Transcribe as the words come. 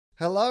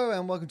Hello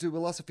and welcome to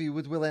Philosophy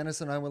with Will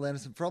Anderson. I'm Will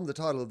Anderson from the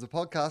title of the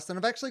podcast, and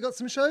I've actually got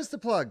some shows to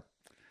plug.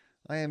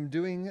 I am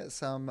doing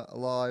some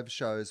live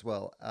shows.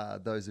 Well,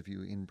 those of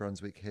you in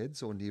Brunswick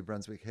Heads or near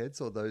Brunswick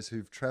Heads, or those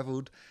who've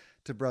travelled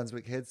to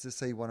Brunswick Heads to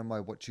see one of my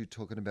What You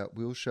Talking About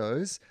Will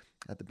shows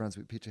at the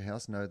Brunswick Picture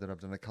House, know that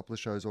I've done a couple of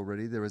shows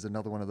already. There is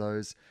another one of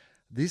those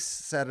this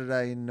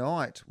Saturday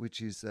night,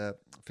 which is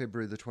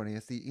February the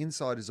 20th. The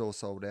inside is all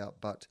sold out,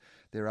 but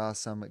there are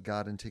some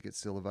garden tickets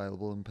still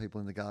available, and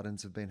people in the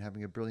gardens have been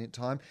having a brilliant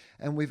time.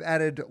 And we've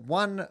added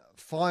one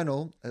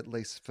final, at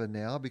least for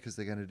now, because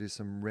they're going to do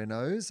some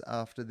renos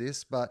after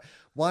this, but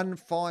one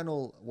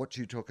final What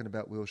You Talking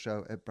About Will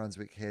show at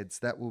Brunswick Heads.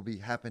 That will be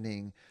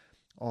happening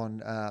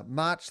on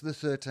March the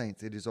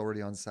 13th. It is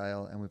already on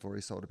sale, and we've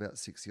already sold about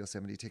 60 or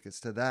 70 tickets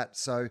to that.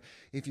 So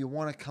if you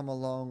want to come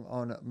along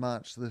on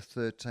March the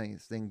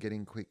 13th, then get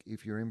in quick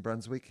if you're in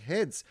Brunswick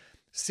Heads.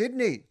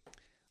 Sydney,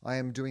 I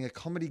am doing a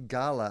comedy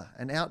gala,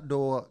 an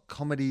outdoor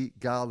comedy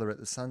gala at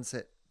the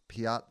Sunset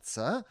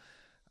Piazza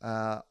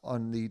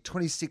on the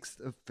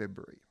 26th of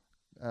February.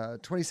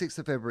 26th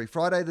of February,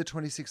 Friday the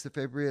 26th of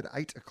February at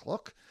 8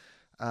 o'clock.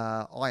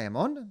 I am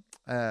on.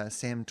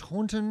 Sam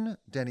Taunton,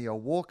 Danielle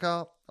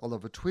Walker,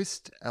 Oliver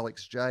Twist,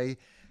 Alex J,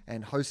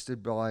 and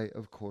hosted by,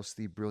 of course,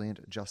 the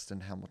brilliant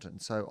Justin Hamilton.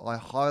 So I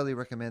highly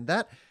recommend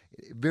that.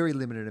 Very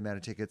limited amount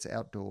of tickets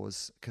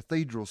outdoors,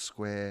 Cathedral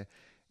Square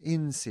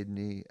in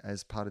Sydney,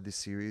 as part of this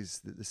series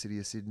that the City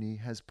of Sydney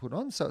has put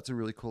on. So it's a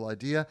really cool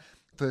idea.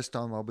 First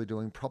time I'll be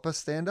doing proper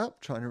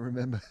stand-up, trying to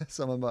remember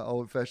some of my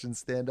old-fashioned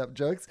stand-up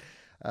jokes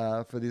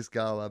for this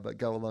gala, but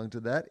go along to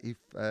that if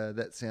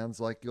that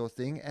sounds like your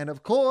thing. And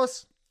of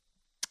course,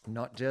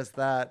 not just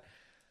that,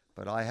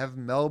 but I have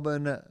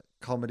Melbourne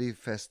Comedy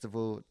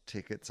Festival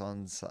tickets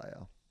on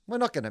sale. We're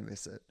not going to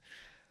miss it.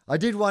 I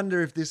did wonder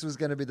if this was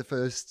going to be the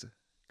first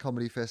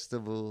comedy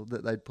festival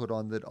that they'd put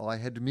on that I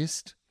had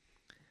missed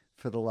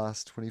for the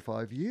last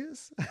 25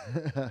 years.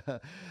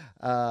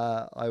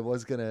 I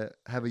was going to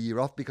have a year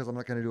off because I'm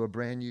not going to do a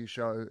brand new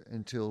show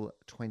until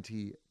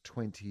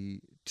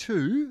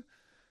 2022.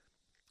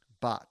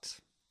 But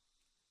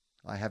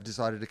I have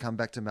decided to come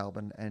back to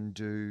Melbourne and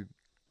do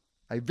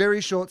a very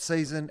short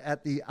season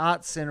at the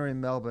Arts Centre in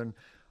Melbourne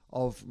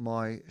of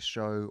my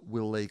show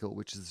Will Legal,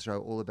 which is a show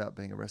all about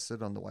being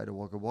arrested on the way to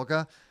Wagga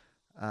Wagga.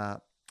 I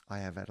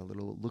have had a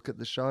little look at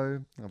the show.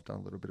 I've done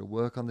a little bit of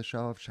work on the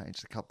show. I've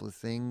changed a couple of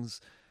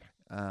things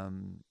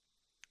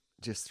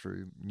just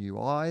through new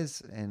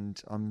eyes,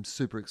 and I'm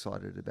super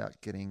excited about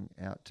getting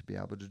out to be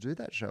able to do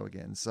that show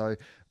again. So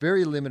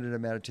very limited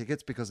amount of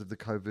tickets because of the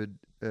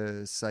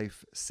COVID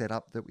safe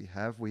setup that we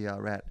have. We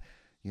are at,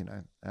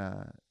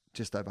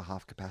 just over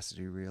half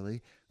capacity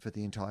really for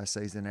the entire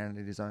season, and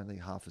it is only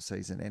half a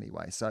season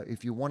anyway. So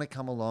if you want to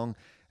come along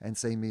and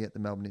see me at the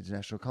Melbourne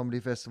International Comedy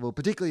Festival,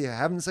 particularly if you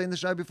haven't seen the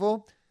show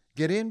before,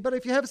 get in. But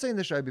if you have seen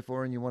the show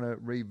before and you want to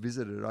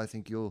revisit it, I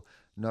think you'll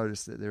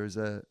notice that there is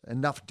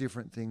enough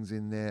different things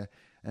in there,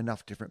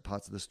 enough different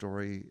parts of the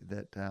story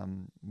that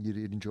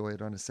you'd enjoy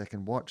it on a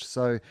second watch.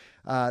 So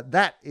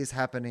that is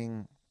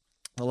happening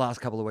the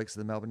last couple of weeks of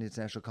the Melbourne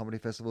International Comedy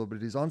Festival, but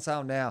it is on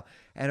sale now.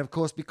 And of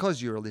course,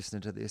 because you're a listener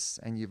to this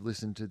and you've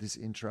listened to this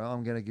intro,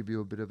 I'm going to give you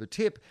a bit of a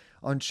tip.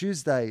 On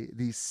Tuesday,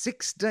 the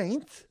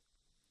 16th,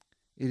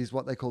 it is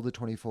what they call the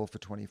 24 for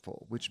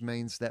 24, which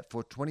means that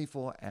for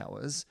 24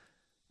 hours,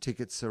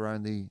 tickets are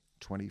only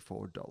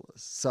 $24.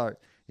 So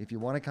if you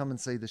want to come and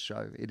see the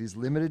show, it is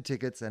limited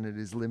tickets and it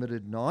is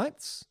limited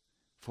nights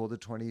for the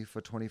 20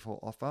 for 24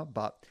 offer.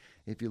 But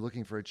if you're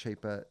looking for a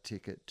cheaper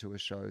ticket to a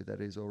show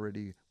that is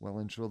already well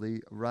and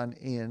truly run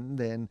in,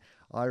 then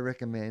I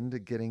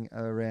recommend getting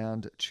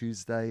around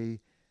Tuesday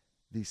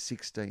the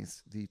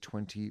 16th, the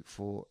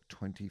 24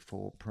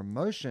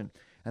 promotion.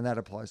 And that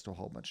applies to a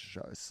whole bunch of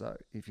shows. So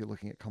if you're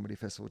looking at comedy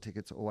festival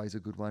tickets, always a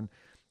good one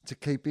to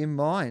keep in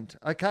mind.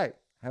 Okay.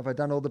 Have I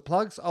done all the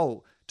plugs?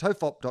 Oh,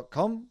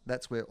 tofop.com.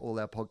 That's where all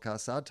our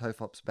podcasts are.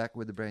 Tofop's back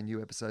with a brand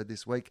new episode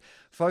this week.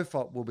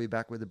 Fofop will be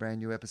back with a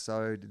brand new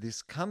episode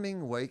this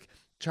coming week.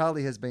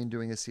 Charlie has been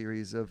doing a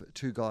series of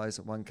Two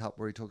Guys, One Cup,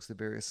 where he talks to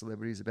various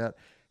celebrities about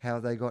how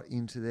they got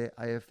into their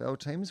AFL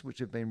teams, which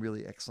have been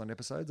really excellent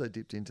episodes. I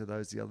dipped into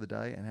those the other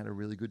day and had a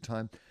really good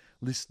time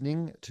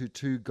listening to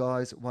Two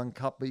Guys, One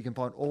Cup. But you can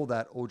find all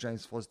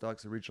James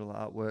Fosdyke's original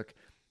artwork,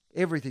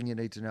 everything you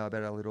need to know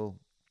about our little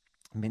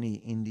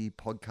mini indie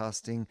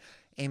podcasting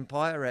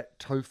empire at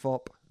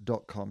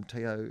tofop.com,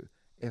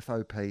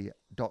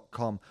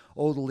 tofop.com.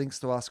 All the links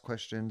to ask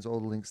questions, all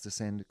the links to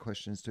send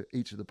questions to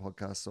each of the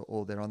podcasts are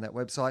all there on that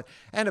website.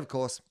 And of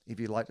course, if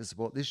you'd like to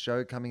support this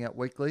show coming out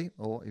weekly,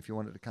 or if you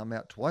want it to come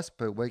out twice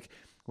per week,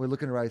 we're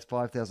looking to raise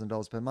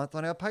 $5,000 per month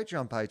on our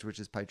Patreon page,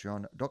 which is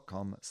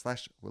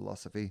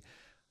patreon.com/Willosophy.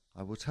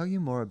 I will tell you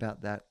more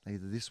about that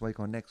either this week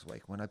or next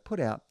week when I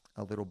put out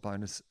a little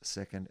bonus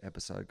second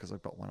episode, because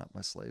I've got one up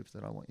my sleeve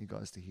that I want you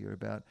guys to hear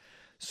about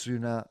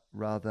sooner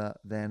rather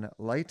than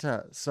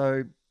later.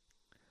 So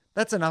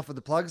that's enough of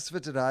the plugs for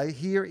today.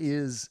 Here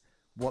is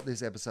what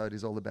this episode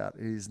is all about.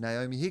 It is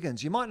Naomi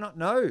Higgins. You might not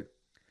know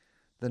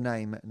the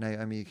name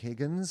Naomi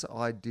Higgins.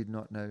 I did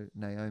not know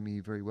Naomi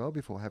very well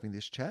before having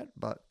this chat,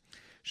 but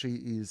she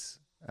is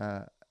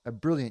a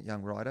brilliant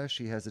young writer.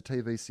 She has a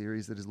TV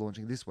series that is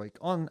launching this week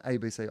on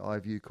ABC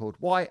iView called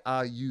Why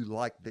Are You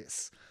Like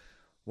This?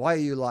 Why Are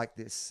You Like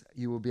This?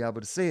 You will be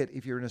able to see it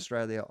if you're in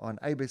Australia on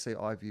ABC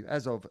iView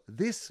as of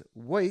this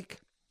week,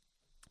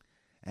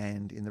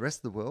 and in the rest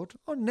of the world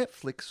on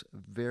Netflix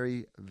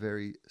very,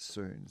 very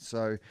soon.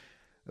 So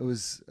it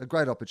was a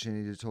great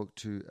opportunity to talk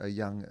to a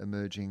young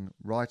emerging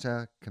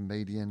writer,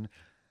 comedian.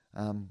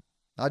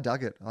 I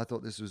dug it. I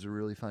thought this was a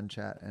really fun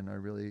chat, and I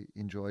really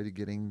enjoyed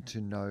getting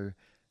to know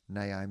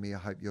Naomi. I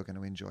hope you're going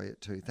to enjoy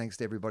it too. Thanks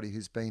to everybody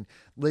who's been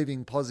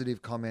leaving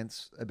positive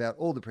comments about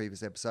all the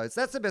previous episodes.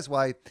 That's the best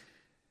way.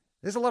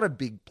 There's a lot of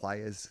big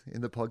players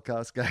in the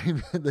podcast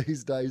game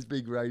these days,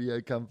 big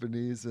radio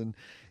companies and,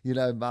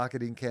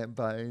 marketing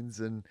campaigns.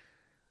 And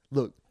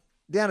look,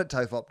 down at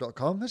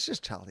tofop.com, it's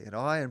just Charlie and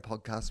I and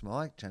Podcast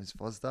Mike, James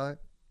Fosdo,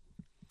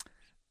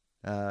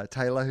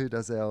 Taylor, who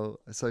does our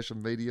social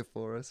media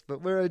for us.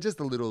 But we're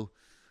just a little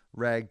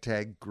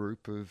ragtag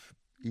group of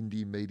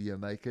indie media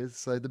makers.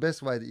 So the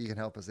best way that you can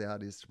help us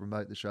out is to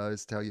promote the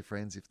shows, tell your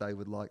friends if they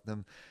would like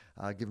them,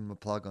 give them a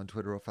plug on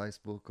Twitter or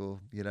Facebook or,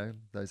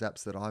 those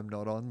apps that I'm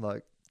not on,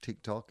 like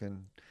TikTok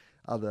and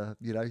other,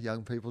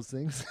 young people's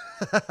things.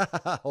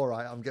 All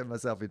right, I'm getting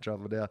myself in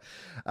trouble now.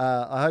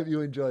 I hope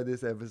you enjoy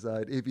this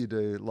episode. If you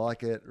do,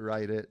 like it,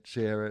 rate it,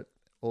 share it,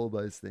 all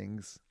those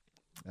things.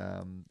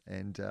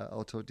 And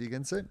I'll talk to you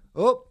again soon.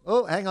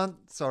 Oh, hang on.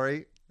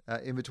 Sorry.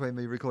 In between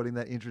me recording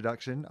that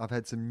introduction, I've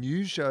had some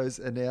new shows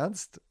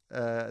announced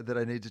that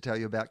I need to tell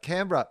you about.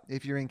 Canberra.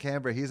 If you're in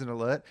Canberra, here's an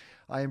alert.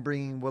 I am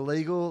bringing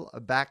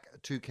Walegal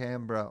back to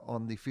Canberra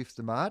on the 5th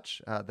of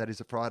March. That is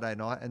a Friday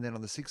night. And then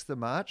on the 6th of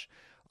March,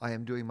 I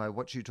am doing my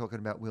What You Talking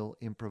About Will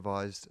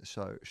improvised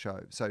show.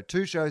 So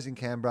 2 shows in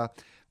Canberra,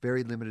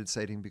 very limited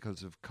seating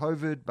because of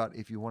COVID. But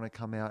if you want to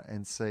come out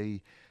and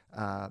see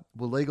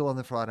Walegal on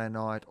the Friday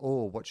night,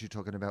 or What You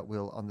Talking About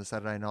Will on the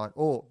Saturday night,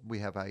 or we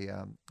have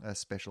a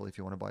special if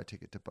you want to buy a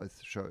ticket to both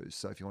shows.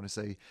 So if you want to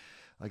see,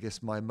 I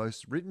guess, my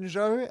most written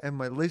show and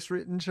my least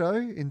written show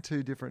in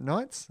 2 different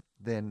nights,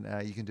 then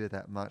you can do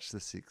that March the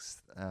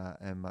 6th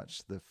and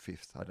March the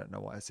 5th. I don't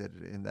know why I said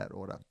it in that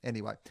order.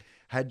 Anyway,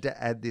 had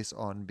to add this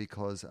on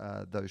because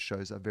those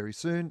shows are very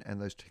soon and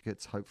those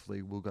tickets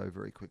hopefully will go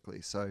very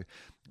quickly. So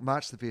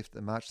March the 5th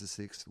and March the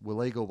 6th,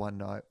 Walegal one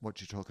night, What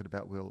You Talking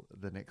About Will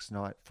the next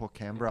night for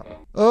Canberra.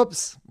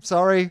 Oops,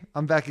 sorry,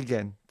 I'm back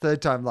again.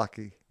 3rd time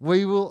lucky.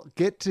 We will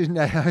get to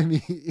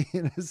Naomi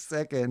in a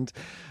second,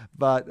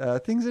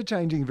 but things are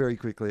changing very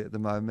quickly at the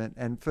moment.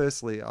 And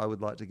firstly, I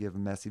would like to give a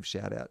massive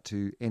shout out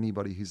to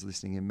anybody who's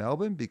listening in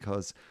Melbourne,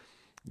 because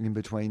in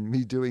between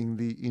me doing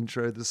the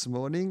intro this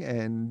morning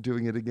and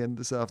doing it again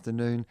this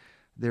afternoon,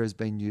 there has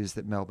been news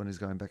that Melbourne is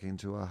going back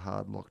into a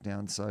hard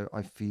lockdown. So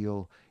I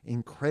feel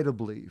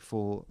incredibly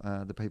for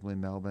the people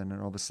in Melbourne.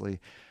 And obviously,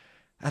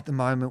 at the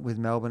moment with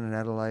Melbourne and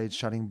Adelaide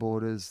shutting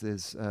borders,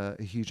 there's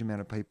a huge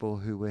amount of people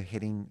who were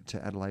heading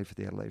to Adelaide for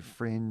the Adelaide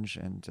Fringe.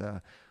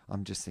 And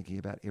I'm just thinking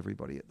about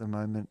everybody at the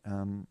moment.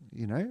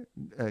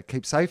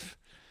 Keep safe.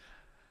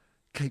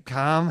 Keep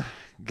calm,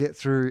 get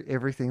through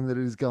everything that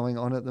is going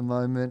on at the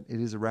moment.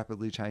 It is a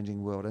rapidly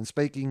changing world. And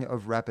speaking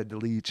of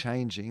rapidly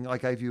changing, I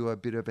gave you a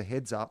bit of a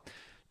heads up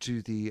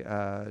to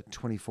the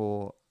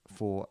 24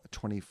 for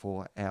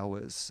 24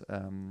 hours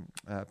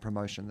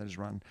promotion that is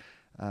run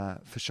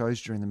for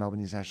shows during the Melbourne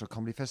International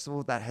Comedy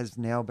Festival. That has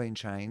now been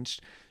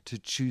changed to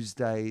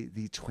Tuesday,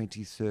 the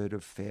 23rd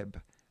of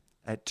Feb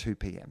at 2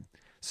 p.m.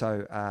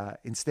 So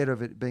instead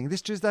of it being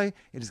this Tuesday,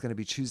 it is going to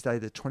be Tuesday,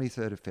 the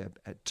 23rd of Feb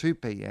at 2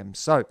 p.m.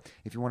 So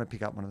if you want to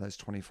pick up one of those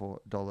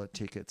 $24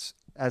 tickets,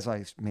 as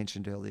I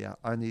mentioned earlier,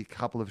 only a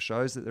couple of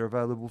shows that they're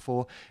available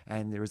for,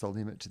 and there is a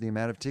limit to the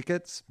amount of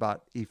tickets.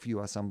 But if you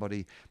are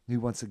somebody who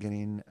wants to get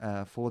in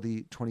for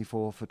the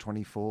 24 for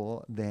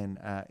 24, then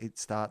it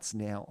starts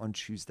now on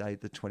Tuesday,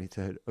 the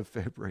 23rd of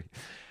February.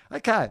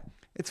 Okay,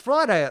 it's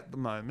Friday at the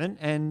moment,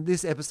 and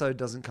this episode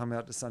doesn't come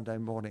out to Sunday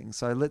morning.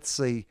 So let's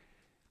see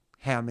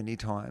how many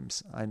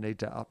times I need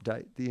to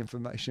update the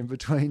information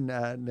between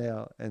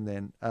now and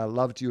then.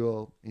 Loved you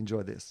all.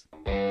 Enjoy this.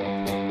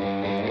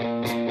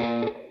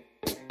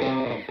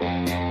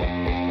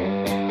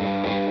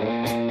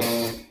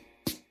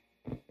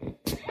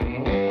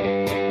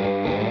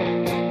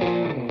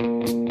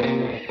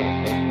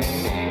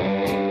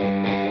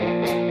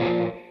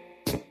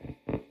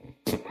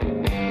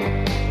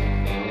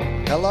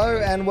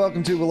 Hello and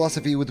welcome to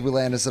Philosophy with Will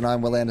Anderson.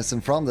 I'm Will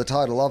Anderson from the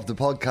title of the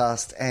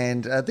podcast,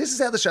 and this is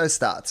how the show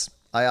starts.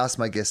 I ask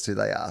my guests who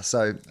they are.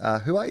 So,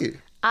 who are you?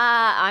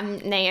 I'm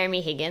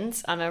Naomi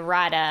Higgins. I'm a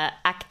writer,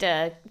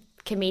 actor,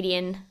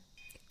 comedian,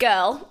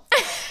 girl.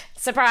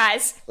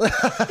 Surprise.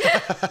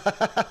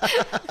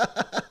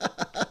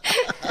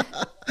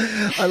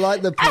 I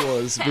like the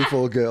pause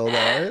before girl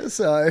though.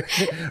 So,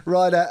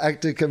 writer,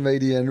 actor,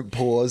 comedian,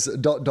 pause, ...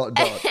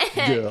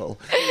 girl.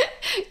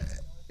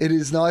 It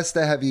is nice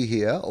to have you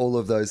here, all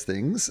of those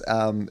things.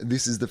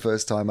 This is the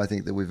first time I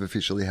think that we've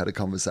officially had a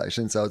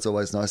conversation, so it's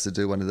always nice to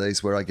do one of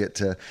these where I get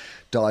to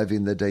dive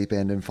in the deep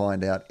end and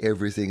find out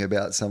everything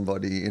about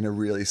somebody in a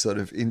really sort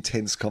of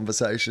intense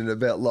conversation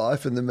about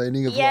life and the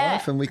meaning of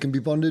life, and we can be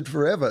bonded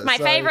forever. My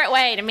favourite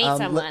way to meet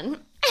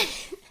someone.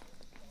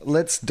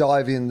 Let's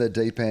dive in the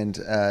deep end,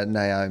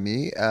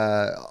 Naomi.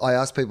 I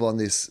ask people on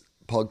this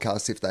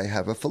podcast if they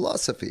have a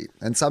philosophy,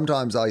 and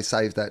sometimes I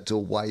save that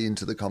till way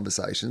into the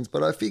conversations,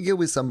 but I figure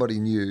with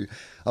somebody new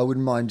I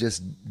wouldn't mind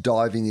just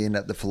diving in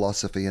at the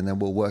philosophy and then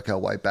we'll work our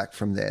way back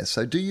from there.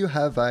 So do you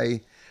have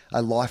a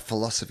life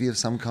philosophy of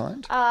some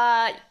kind?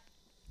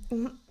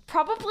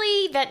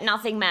 Probably that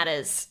nothing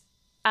matters.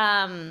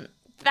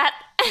 That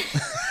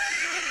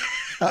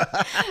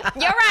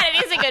you're right,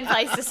 it is a good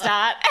place to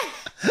start.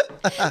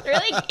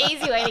 Really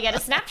easy way to get a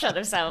snapshot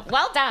of someone.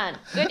 Well done.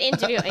 Good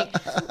interviewing.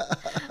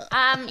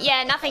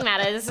 Yeah, nothing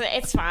matters.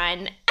 It's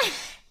fine.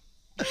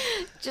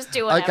 Just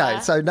do whatever. Okay,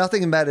 so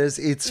nothing matters,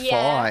 it's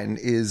fine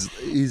is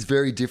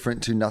very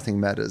different to nothing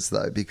matters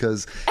though,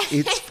 because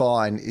it's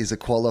fine is a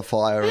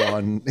qualifier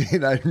on,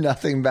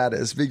 nothing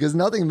matters, because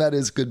nothing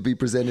matters could be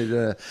presented in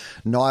a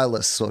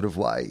nihilist sort of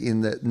way,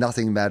 in that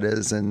nothing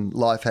matters and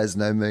life has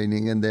no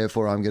meaning and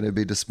therefore I'm going to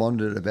be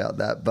despondent about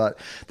that. But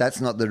that's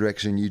not the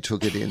direction you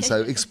took it in.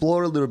 So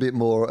explore a little bit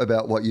more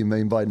about what you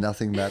mean by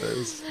nothing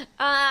matters.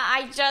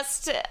 I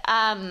just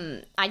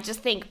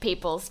think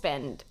people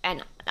spend,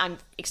 and I'm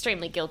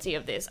extremely guilty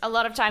of this, a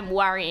lot of time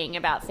worrying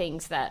about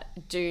things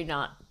that do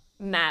not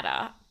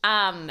matter.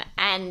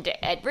 And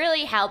it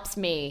really helps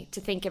me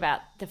to think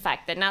about the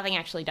fact that nothing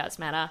actually does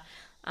matter.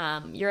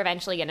 You're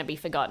eventually going to be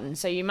forgotten.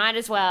 So you might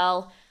as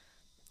well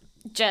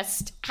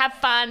just have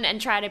fun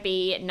and try to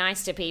be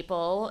nice to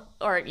people,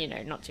 or,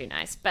 not too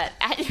nice, but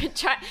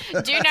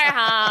do no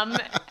harm.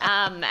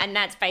 And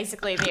that's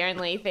basically the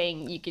only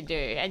thing you can do.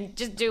 And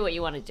just do what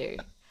you want to do.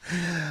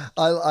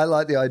 I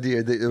like the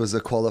idea that there was a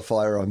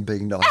qualifier on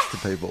being nice to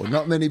people.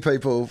 Not many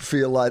people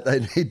feel like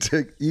they need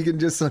to. You can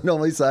just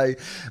normally say,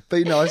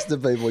 be nice to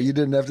people. You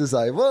didn't have to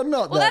say, well,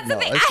 not that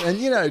nice.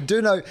 And,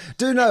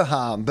 do no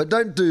harm, but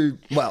don't do,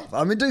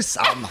 do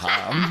some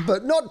harm,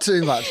 but not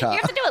too much harm. You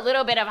have to do a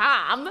little bit of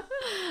harm.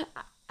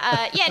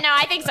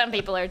 I think some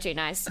people are too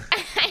nice.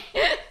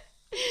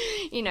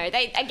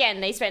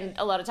 They spend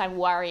a lot of time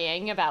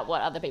worrying about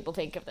what other people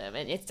think of them,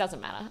 and it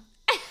doesn't matter.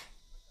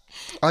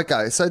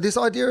 Okay, so this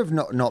idea of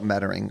not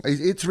mattering,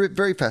 it's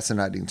very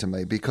fascinating to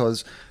me,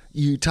 because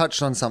you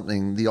touched on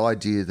something, the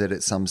idea that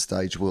at some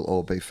stage we'll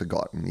all be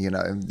forgotten,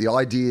 the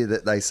idea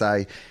that they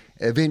say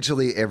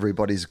eventually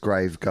everybody's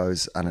grave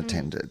goes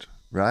unattended,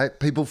 right?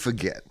 People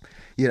forget.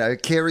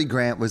 Cary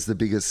Grant was the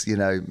biggest,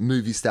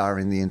 movie star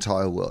in the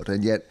entire world,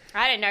 and yet...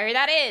 I don't know who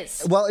that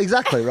is. Well,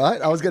 exactly,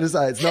 right? I was going to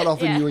say, it's not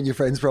often you and your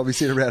friends probably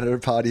sit around at a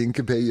party and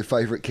compare your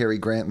favourite Cary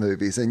Grant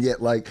movies, and yet,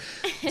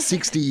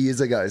 60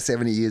 years ago,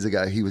 70 years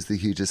ago, he was the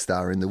hugest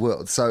star in the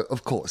world. So,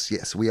 of course,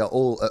 yes, we are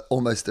all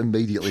almost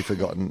immediately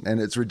forgotten, and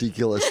it's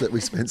ridiculous that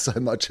we spend so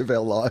much of our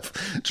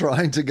life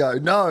trying to go,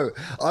 no,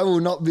 I will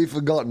not be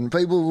forgotten.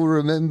 People will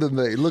remember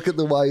me. Look at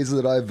the ways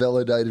that I've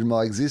validated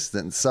my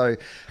existence. So...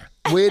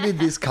 where did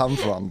this come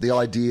from? The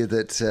idea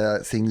that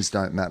things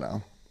don't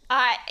matter.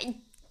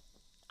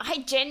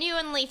 I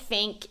genuinely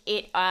think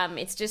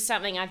it's just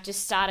something I've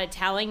just started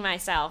telling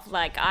myself.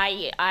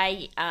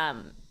 I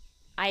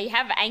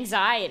have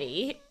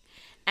anxiety,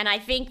 and I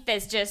think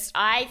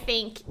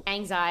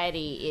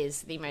anxiety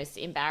is the most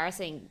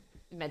embarrassing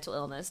mental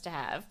illness to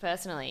have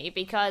personally,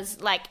 because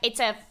it's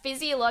a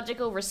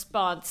physiological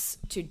response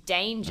to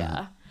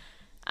danger.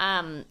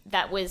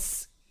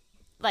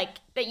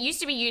 That used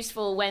to be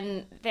useful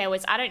when there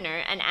was,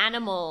 an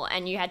animal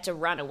and you had to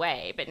run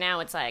away. But now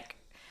it's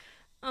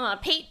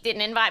Pete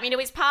didn't invite me to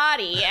his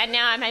party and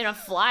now I'm in a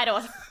flight or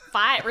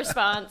fight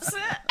response.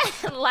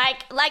 And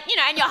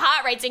your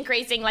heart rate's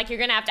increasing, you're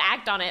going to have to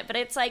act on it. But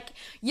it's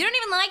you don't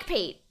even like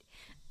Pete.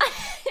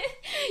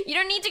 You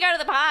don't need to go to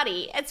the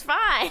party. It's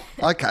fine.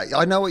 Okay,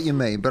 I know what you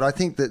mean, but I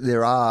think that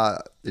there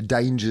are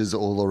dangers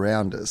all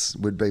around us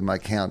would be my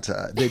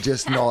counter. They're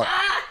just not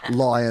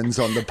lions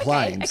on the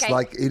plains.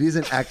 Okay. It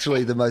isn't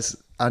actually the most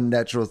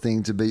unnatural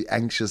thing to be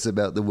anxious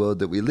about the world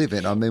that we live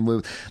in. I mean,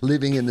 we're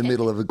living in the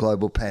middle of a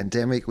global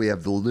pandemic. We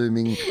have the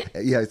looming,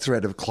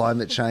 threat of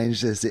climate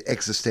change. There's the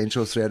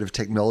existential threat of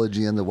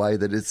technology and the way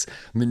that it's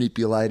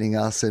manipulating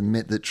us and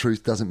meant that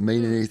truth doesn't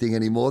mean anything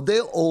anymore.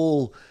 They're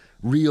all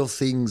real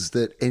things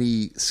that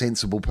any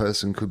sensible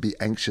person could be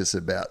anxious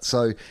about.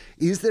 So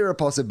is there a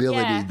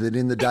possibility that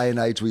in the day and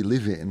age we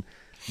live in,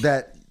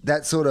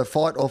 that sort of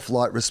fight or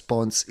flight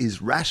response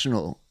is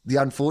rational? The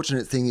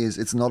unfortunate thing is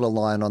it's not a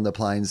lion on the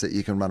plains that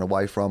you can run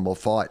away from or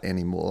fight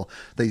anymore.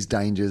 These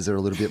dangers are a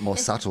little bit more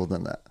subtle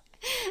than that.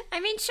 I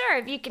mean, sure,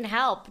 if you can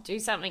help, do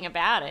something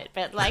about it.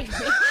 But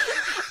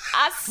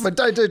us, but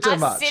don't do too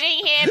much. Sitting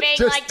here being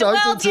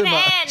the world's going to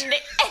end,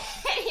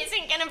 it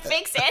isn't going to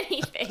fix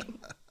anything.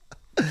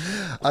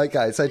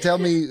 Okay, so tell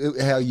me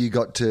how you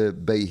got to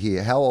be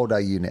here. How old are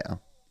you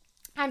now?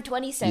 I'm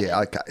 27.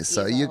 Yeah, okay.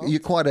 So years old. you're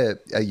quite a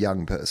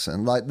young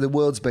person. Like, the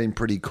world's been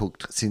pretty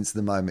cooked since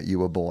the moment you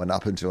were born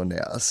up until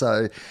now.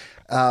 So,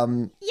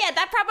 Yeah,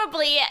 that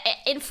probably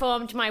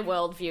informed my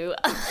worldview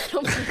a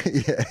little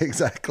bit. yeah,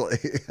 exactly.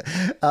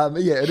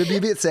 Yeah, it'd be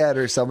a bit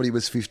sadder if somebody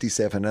was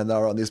 57 and they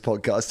were on this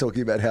podcast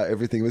talking about how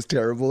everything was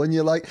terrible. And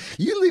you're like,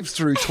 you lived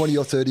through 20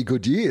 or 30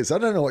 good years. I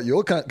don't know what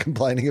you're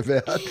complaining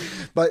about.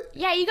 But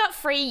Yeah, you got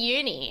free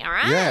uni, all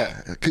right?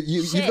 yeah,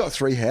 you've got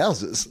 3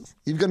 houses.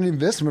 You've got an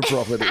investment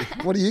property.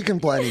 What are you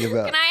complaining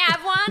about? Can I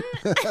have one?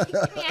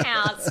 Give me a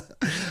house.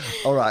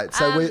 All right.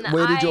 So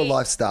where did your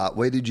life start?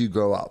 Where did you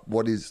grow up?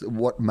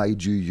 What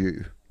made you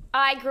you?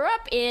 I grew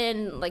up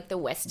in like the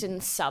western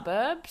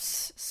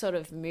suburbs, sort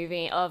of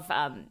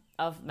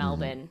of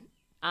Melbourne.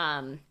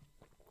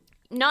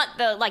 Not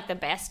the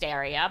best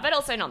area, but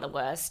also not the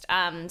worst.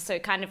 So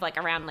kind of like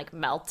around like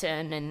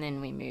Melton, and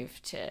then we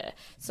moved to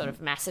sort of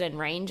Macedon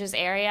Ranges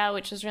area,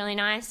 which was really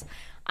nice.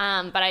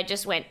 But I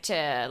just went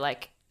to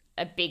like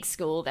a big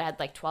school that had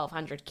like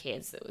 1,200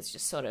 kids. That was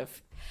just sort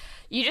of,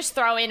 you just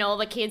throw in all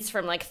the kids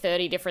from like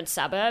 30 different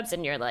suburbs,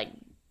 and you're like,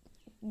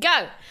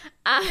 go.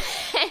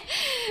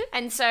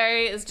 And so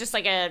it was just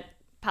like a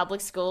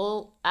public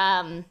school.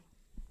 And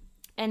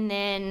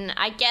then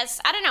I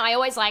guess, I don't know, I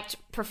always liked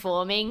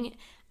performing.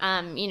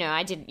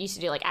 I used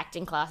to do like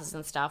acting classes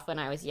and stuff when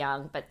I was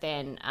young, but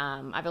then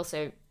I've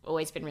also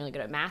always been really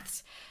good at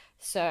maths.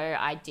 So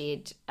I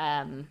did,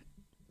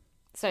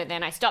 so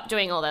then I stopped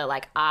doing all the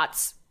like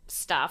arts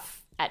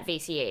stuff at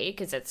VCE,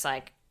 because it's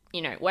like,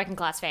 working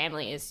class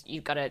family is,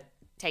 you've got to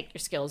take your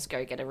skills,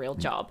 go get a real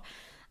job.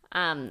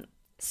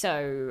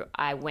 So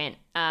I went,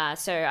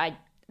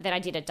 then I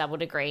did a double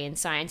degree in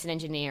science and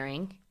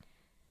engineering.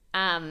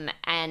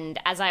 And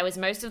as I was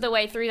most of the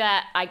way through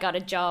that, I got a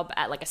job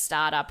at like a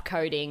startup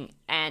coding,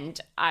 and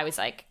I was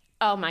like,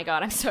 oh my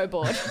God, I'm so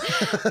bored.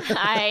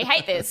 I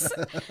hate this.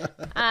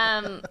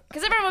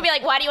 Because everyone would be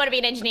like, why do you want to be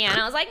an engineer? And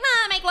I was like,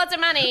 I make lots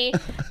of money.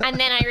 And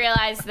then I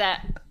realized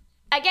that,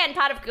 again,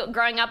 part of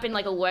growing up in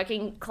like a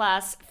working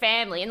class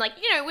family, and like,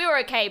 we were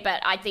okay,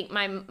 but I think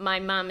my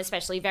mum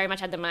especially very much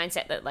had the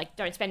mindset that like,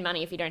 don't spend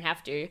money if you don't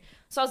have to.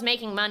 So I was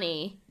making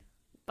money,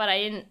 but I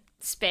didn't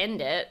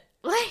spend it.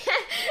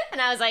 And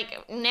I was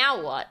like,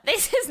 now what?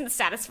 This isn't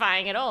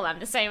satisfying at all. I'm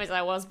the same as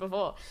I was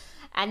before.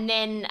 And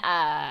then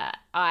I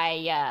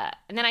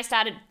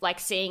started like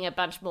seeing a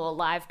bunch more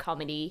live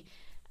comedy,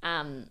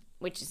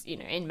 which is,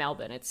 in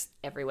Melbourne, it's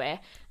everywhere.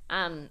 So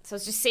I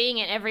was just seeing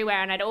it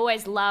everywhere, and I'd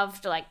always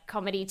loved like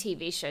comedy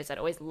TV shows. I'd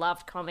always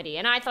loved comedy,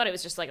 and I thought it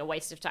was just like a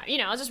waste of time.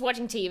 I was just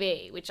watching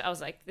TV, which I was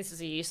like, this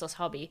is a useless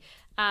hobby.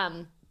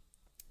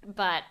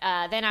 But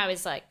then I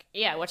was like,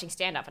 watching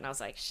stand-up, and I was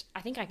like, I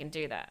think I can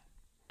do that.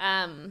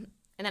 And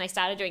then I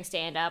started doing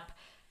stand-up,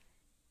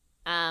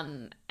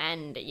 and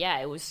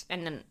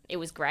then it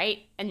was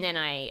great. And then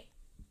I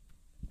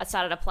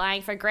started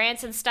applying for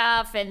grants and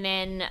stuff, and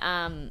then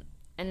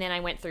I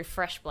went through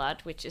Fresh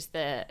Blood, which is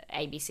the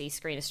ABC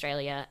Screen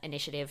Australia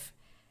initiative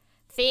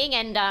thing,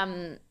 and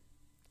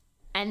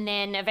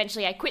then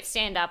eventually I quit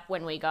stand-up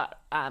when we got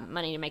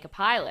money to make a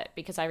pilot,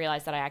 because I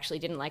realized that I actually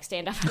didn't like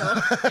stand-up at all.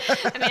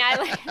 I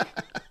mean,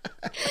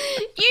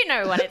 you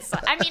know what it's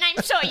like. I mean,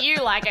 I'm sure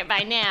you like it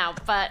by now,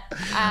 but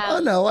I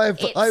know I have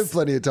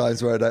plenty of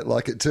times where I don't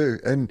like it too,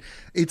 and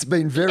it's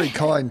been very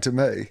kind to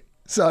me.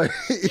 So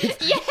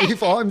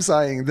if I'm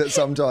saying that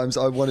sometimes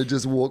I want to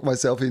just walk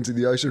myself into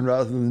the ocean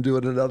rather than do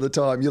it another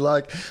time, you're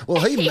like,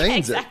 well, he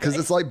means it, because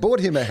it's like bought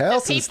him a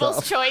house and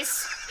stuff. People's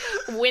Choice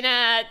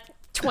winner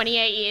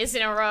 28 years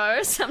in a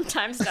row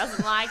sometimes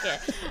doesn't like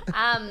it.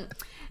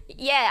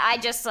 I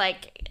just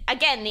like,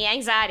 again, the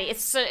anxiety,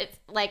 it's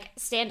like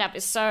stand-up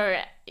is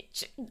it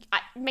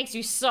makes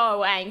you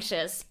so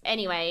anxious.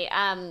 Anyway,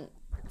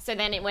 so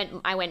then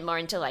I went more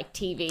into like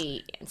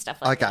TV and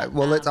stuff like that. Okay,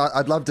 well,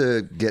 I'd love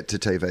to get to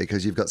TV,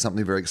 because you've got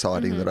something very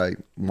exciting that I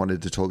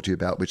wanted to talk to you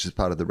about, which is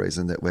part of the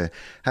reason that we're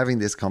having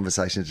this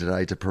conversation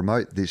today, to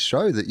promote this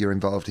show that you're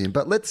involved in.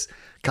 But let's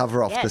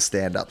cover off the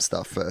stand-up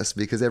stuff first,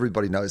 because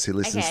everybody knows who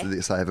listens to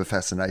this, I have a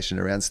fascination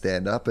around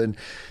stand-up. And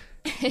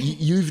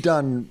you've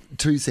done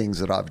 2 things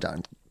that I've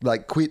done,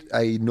 like quit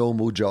a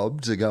normal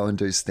job to go and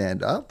do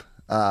stand-up.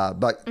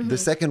 But the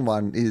second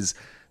one is,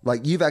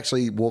 like, you've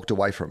actually walked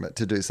away from it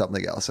to do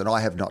something else, and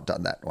I have not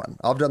done that one.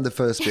 I've done the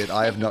first bit.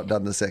 I have not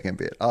done the second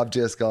bit. I've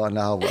just gone,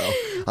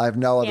 I have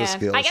no other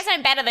skills. I guess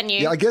I'm better than you.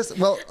 Yeah, I guess,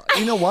 well,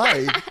 in a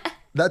way,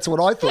 that's what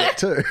I thought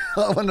too.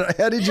 I wonder,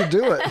 how did you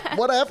do it?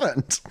 What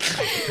happened?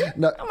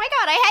 No. Oh my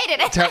God, I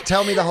hated it.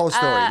 Tell me the whole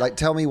story.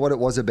 Tell me what it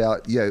was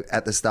about,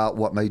 at the start,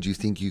 what made you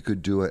think you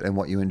could do it and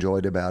what you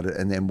enjoyed about it,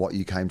 and then what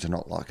you came to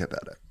not like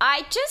about it.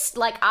 I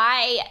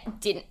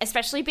didn't,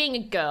 especially being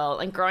a girl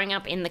and growing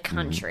up in the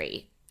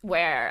country,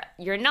 where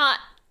you're not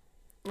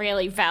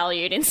really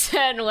valued in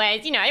certain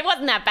ways. It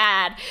wasn't that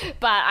bad,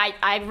 but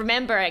I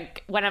remember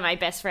one of my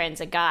best friends,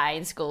 a guy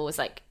in school, was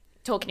like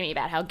talking to me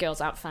about how girls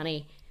aren't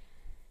funny.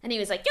 And he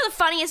was like, you're the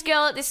funniest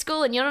girl at this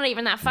school and you're not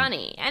even that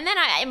funny. And then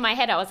in my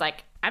head I was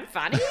like, I'm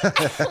funny.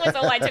 Was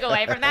all I took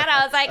away from that.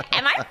 I was like,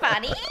 am I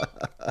funny?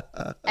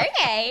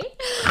 Okay.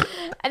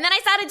 And then I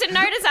started to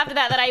notice after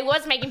that I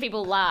was making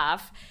people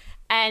laugh.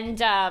 And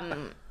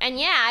yeah,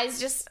 I was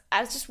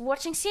just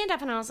watching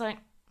stand-up and I was like,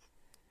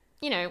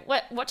 you know,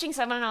 watching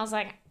someone and I was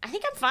like, I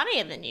think I'm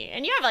funnier than you.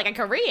 And you have like a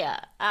career.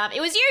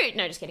 It was you.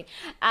 No, just kidding.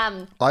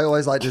 I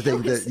always like to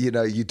think that, you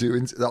know, you do.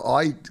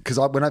 Because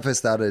when I first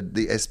started,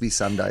 the SB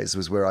Sundays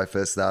was where I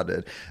first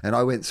started. And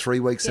I went 3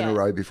 weeks in a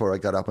row before I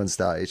got up on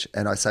stage.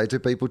 And I say to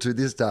people to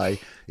this day,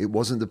 it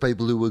wasn't the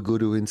people who were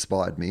good who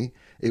inspired me.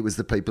 It was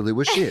the people who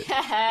were shit.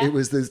 It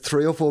was the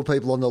 3 or 4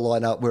 people on the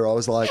lineup where I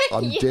was like,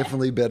 I'm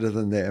definitely better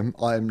than them.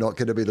 I am not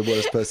going to be the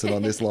worst person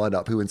on this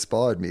lineup who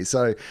inspired me.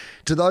 So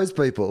to those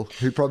people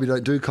who probably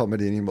don't do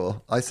comedy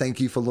anymore, I thank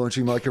you for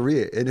launching my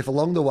career. And if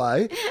along the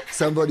way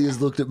somebody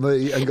has looked at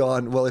me and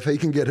gone, well, if he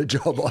can get a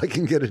job, I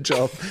can get a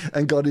job,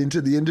 and got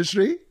into the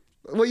industry,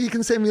 well, you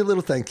can send me a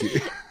little thank you.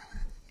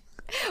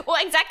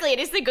 Well, exactly. It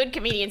is the good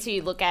comedians who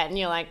you look at and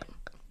you're like,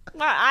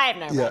 well, I have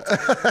no right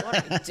to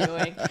what are you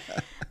doing?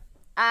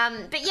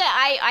 But yeah,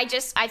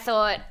 I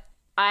thought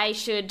I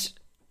should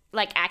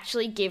like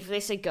actually give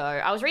this a go.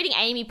 I was reading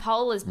Amy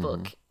Poehler's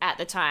book at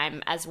the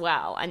time as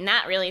well, and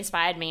that really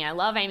inspired me. I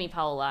love Amy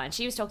Poehler, and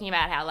she was talking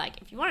about how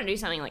like if you want to do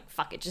something, like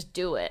fuck it, just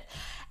do it.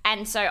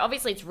 And so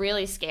obviously it's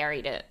really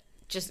scary to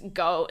just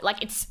go.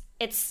 Like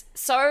it's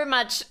so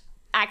much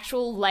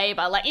actual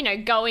labor, like, you know,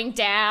 going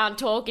down,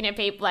 talking to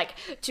people, like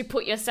to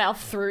put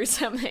yourself through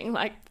something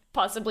like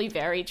possibly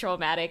very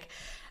traumatic.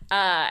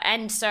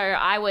 And so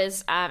I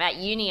was at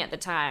uni at the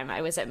time.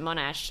 I was at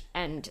Monash,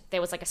 and there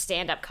was like a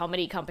stand-up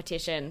comedy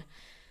competition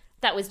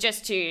that was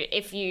just to,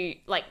 if you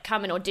like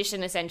come and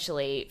audition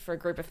essentially for a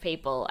group of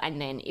people,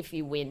 and then if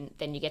you win,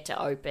 then you get to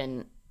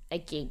open a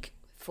gig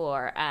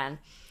for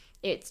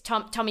it's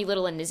Tommy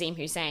Little and Nazim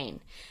Hussain.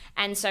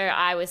 And so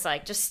I was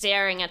like just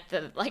staring at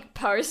the like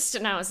post,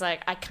 and I was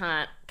like, I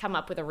can't come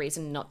up with a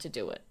reason not to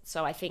do it.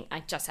 So I think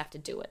I just have to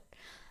do it.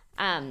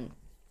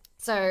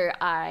 So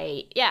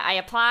I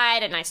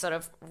applied, and I sort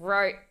of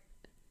wrote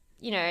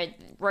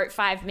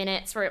 5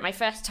 minutes, wrote my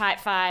first type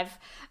 5.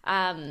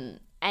 And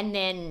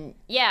then,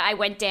 I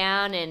went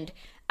down, and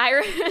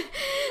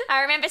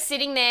I remember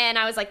sitting there, and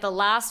I was like the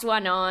last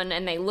one on,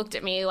 and they looked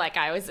at me like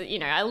I was, you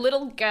know, a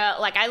little girl.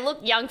 Like I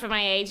looked young for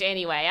my age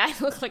anyway. I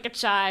looked like a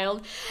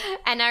child.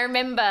 And I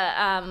remember,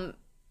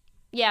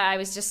 I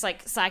was just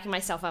like psyching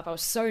myself up. I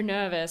was so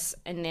nervous.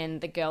 And then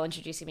the girl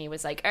introducing me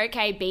was like,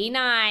 okay, be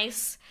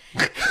nice.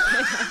 And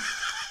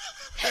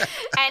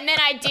then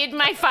I did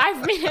my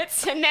 5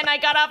 minutes, and then I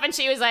got up, and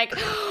she was like,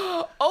 okay,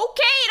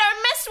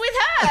 don't mess with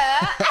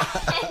her.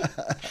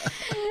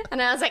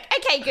 And I was like,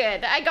 okay,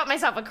 good. I got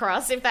myself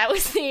across, if that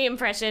was the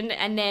impression.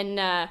 And then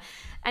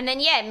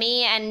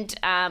me and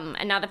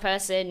another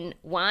person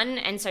won.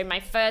 And so my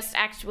first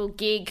actual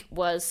gig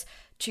was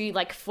to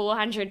like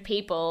 400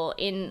 people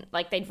in,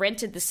 like, they'd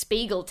rented the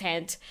Spiegel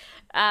tent,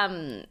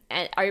 and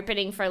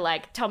opening for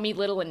like Tommy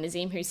Little and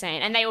Nazim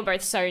Hussain, and they were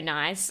both so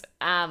nice.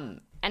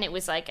 And it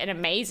was like an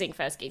amazing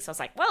first gig. So I was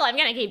like, well, I'm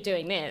going to keep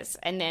doing this.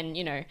 And then,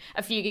 you know,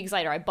 a few gigs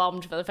later, I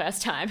bombed for the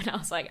first time, and I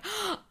was like,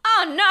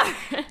 oh no.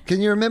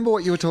 Can you remember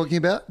what you were talking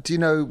about? Do you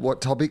know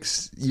what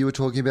topics you were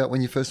talking about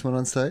when you first went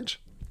on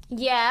stage?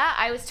 Yeah,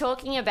 I was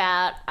talking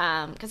about,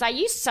 because I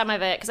used some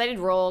of it, because I did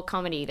Raw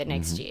comedy the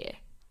next year.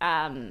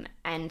 And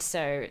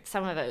so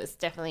some of it was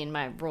definitely in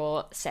my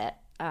Raw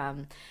set.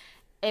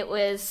 It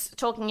was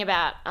talking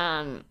about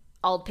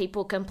old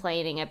people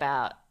complaining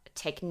about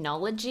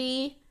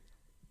technology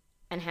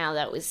and how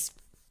that was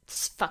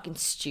fucking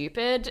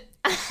stupid.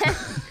 It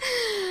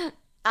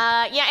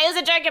was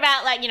a joke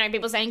about, like, you know,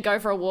 people saying go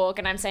for a walk,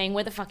 and I'm saying,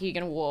 where the fuck are you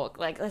going to walk?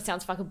 Like, that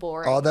sounds fucking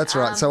boring. Oh, that's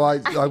right. So I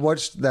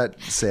watched that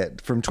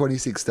set from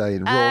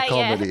 2016, Raw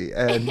Comedy,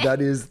 and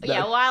that is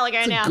a while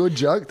ago now. It's a good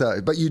joke though,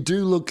 but you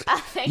do look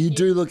you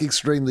do look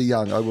extremely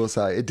young, I will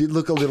say. It did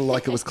look a little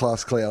like it was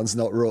Class Clowns,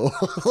 not Raw.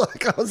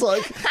 Like, I was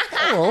like,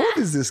 how old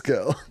is this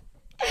girl?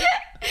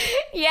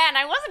 Yeah, and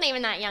I wasn't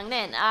even that young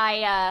then.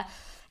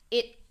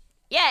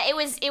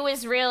 It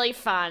was really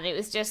fun. It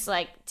was just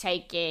like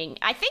taking.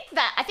 I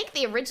think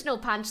the original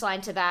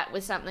punchline to that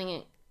was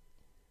something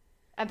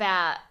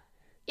about.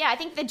 Yeah, I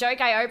think the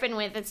joke I opened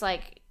with, it's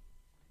like,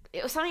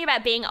 it was something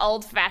about being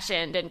old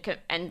fashioned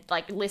and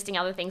like listing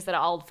other things that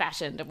are old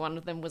fashioned, and one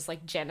of them was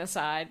like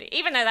genocide.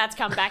 Even though that's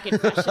come back in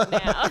fashion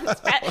now,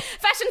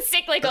 fashion's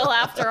cyclical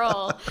after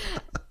all.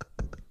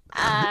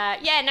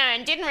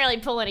 And didn't really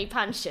pull any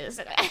punches.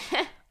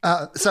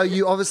 So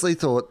you obviously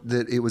thought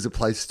that it was a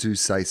place to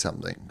say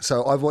something.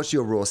 So I've watched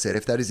your Raw set.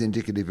 If that is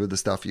indicative of the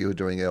stuff you were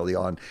doing early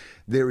on,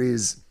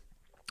 there's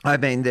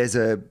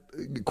a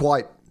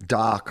quite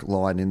dark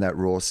line in that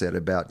Raw set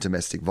about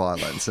domestic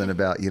violence and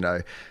about,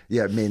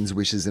 men's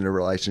wishes in a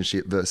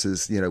relationship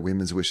versus,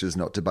 women's wishes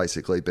not to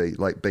basically be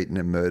like beaten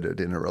and murdered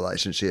in a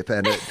relationship.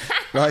 And it,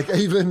 like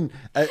even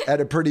at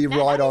a pretty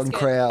right-on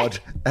crowd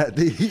at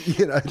the,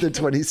 the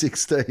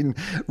 2016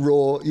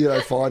 Raw,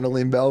 final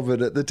in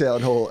Melbourne at the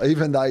Town Hall,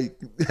 even they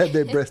had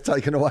their breath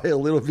taken away a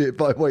little bit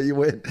by where you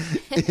went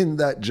in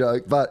that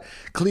joke. But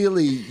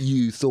clearly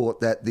you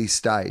thought that the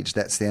stage,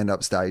 that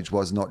stand-up stage,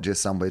 was not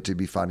just somewhere to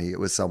be funny, it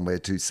was somewhere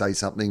to say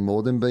something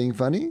more than being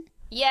funny.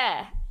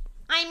 Yeah.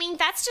 I mean,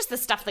 that's just the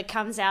stuff that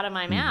comes out of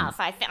my mouth.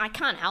 I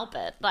can't help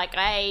it. Like,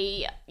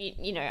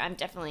 I'm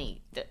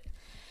definitely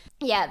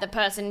the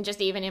person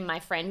just even in my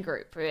friend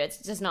group who it's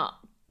just not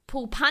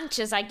pull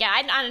punches. I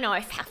don't know.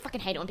 I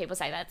fucking hate it when people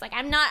say that. It's like,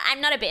 I'm not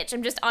a bitch.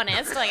 I'm just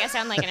honest. Like, I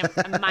sound like in a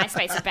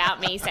MySpace About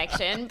Me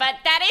section, but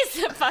that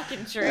is the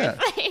fucking truth.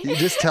 Yeah. You're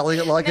just telling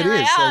it like it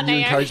is, and you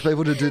encourage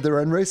people to do their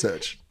own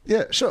research.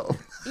 Yeah, sure.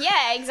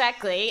 Yeah,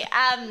 exactly.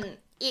 I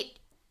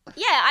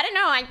don't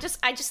know.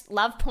 I just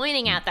love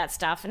pointing out that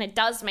stuff, and it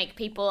does make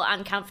people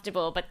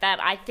uncomfortable. But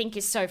that I think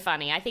is so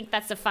funny. I think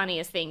that's the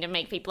funniest thing, to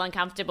make people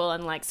uncomfortable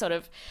and like sort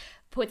of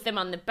put them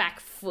on the back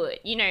foot.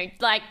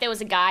 Like there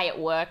was a guy at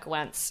work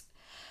once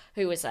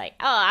who was like,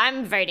 "Oh,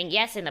 I'm voting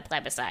yes in the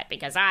plebiscite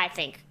because I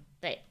think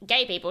that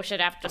gay people should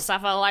have to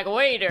suffer like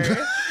we do."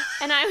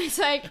 and I was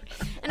like,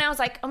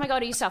 "Oh my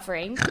God, are you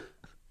suffering?"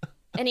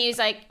 And he was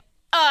like,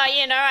 "Oh,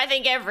 I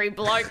think every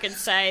bloke could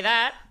say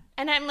that."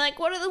 And I'm like,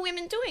 "What are the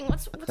women doing?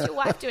 What's your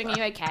wife doing? Are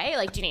you okay?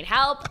 Like, do you need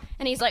help?"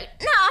 And he's like,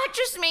 "No, I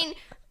just mean,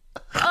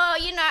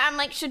 I'm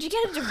like, should you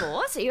get a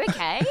divorce? Are you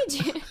okay?"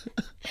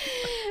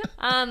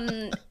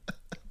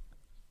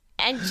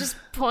 And just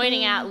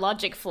pointing out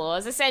logic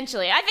flaws,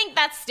 essentially. I think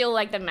that's still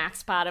like the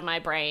maths part of my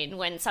brain.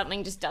 When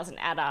something just doesn't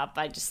add up,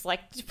 I just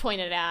like to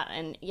point it out,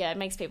 and it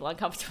makes people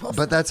uncomfortable.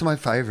 But that's my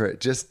favorite.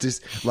 Just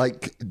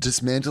like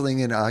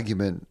dismantling an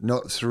argument,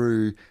 not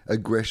through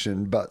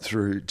aggression, but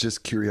through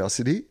just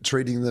curiosity,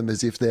 treating them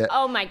as if they're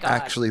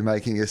actually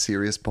making a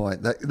serious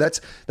point. That's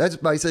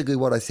basically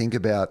what I think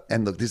about.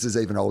 And look, this is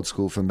even old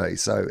school for me,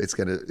 so it's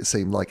going to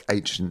seem like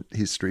ancient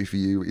history for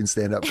you in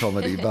stand-up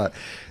comedy. But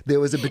there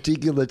was a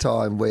particular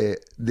time where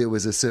there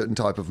was a certain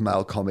type of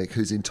male comic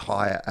whose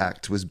entire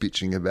act was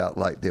bitching about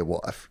like their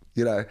wife,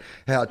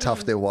 how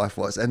tough their wife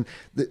was. And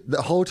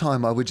the whole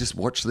time I would just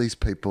watch these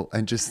people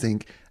and just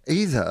think,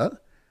 either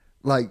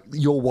like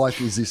your wife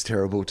is this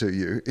terrible to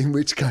you, in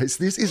which case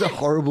this is a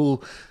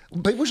horrible,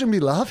 people shouldn't be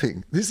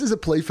laughing. This is a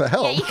plea for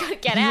help. Yeah, you gotta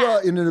get you out.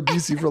 are in an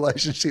abusive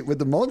relationship with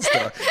the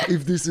monster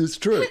if this is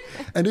true.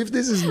 And if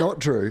this is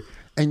not true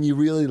and you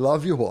really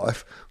love your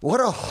wife, what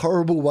a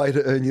horrible way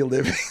to earn your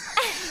living.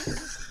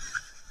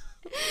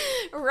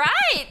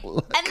 Right. And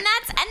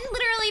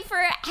literally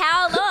for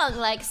how long?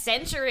 Like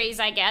centuries,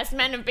 I guess.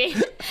 Men have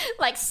been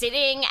like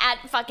sitting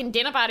at fucking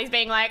dinner parties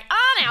being like,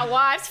 "Oh, our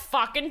wife's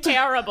fucking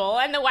terrible."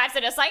 And the wives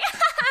are just like,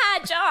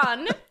 "Ha,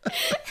 John,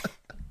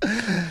 what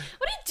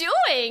are you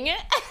doing?"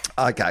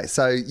 Okay,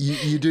 so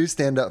you do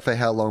stand up for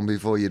how long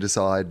before you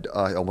decide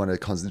I want to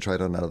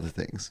concentrate on other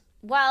things?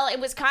 Well, it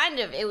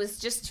was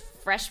just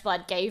Fresh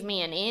Blood gave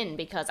me an in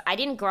because I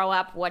didn't grow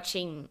up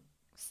watching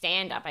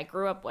stand-up. I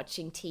grew up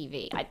watching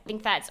TV. I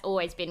think that's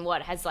always been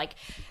what has like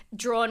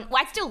drawn.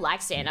 Well, I still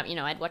like stand-up.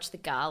 I'd watch the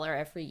gala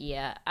every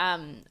year.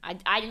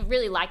 I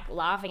really like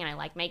laughing and I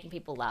like making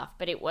people laugh,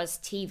 but it was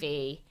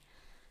TV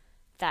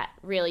that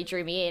really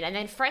drew me in. And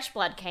then Fresh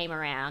Blood came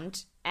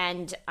around,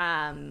 and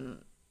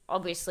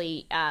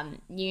obviously,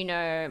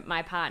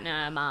 my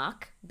partner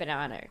Mark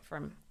Bonanno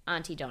from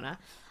Auntie Donna,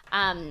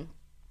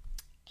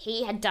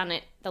 he had done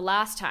it the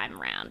last time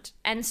around,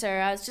 and so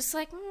I was just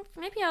like,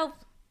 maybe I'll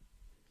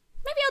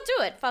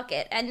do it, fuck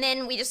it. And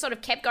then we just sort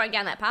of kept going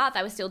down that path.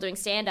 I was still doing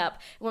stand-up.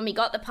 When we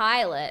got the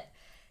pilot,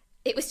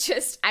 it was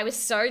just, I was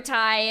so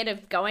tired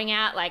of going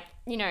out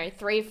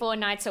 3-4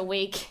 nights a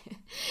week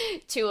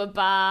to a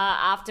bar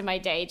after my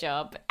day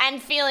job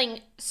and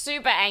feeling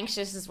super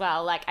anxious as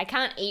well. Like, I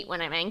can't eat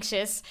when I'm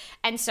anxious.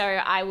 And so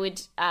I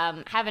would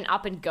have an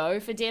up and go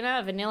for dinner,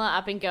 a vanilla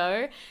up and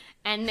go.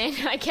 And then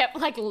I kept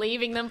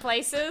leaving them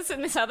places.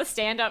 And this other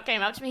stand-up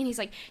came up to me and he's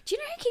like, "Do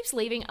you know who keeps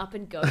leaving up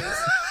and goes?"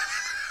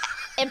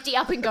 Empty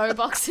up and go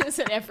boxes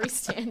at every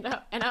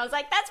stand-up. And I was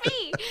like, that's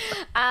me.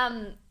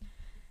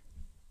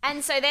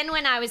 And so then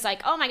when I was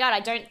like, oh my God, I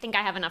don't think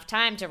I have enough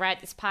time to write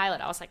this pilot,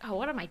 I was like, oh,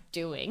 what am I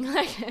doing?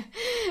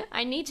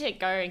 I need to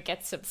go and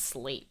get some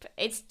sleep.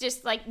 It's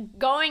just like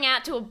going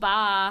out to a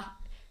bar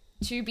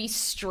to be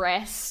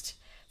stressed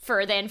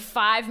for then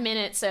 5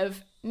 minutes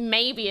of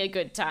maybe a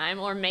good time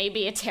or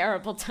maybe a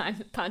terrible time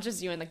that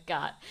punches you in the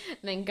gut,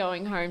 and then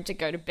going home to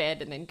go to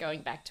bed and then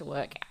going back to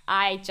work.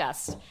 I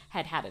just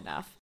had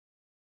enough.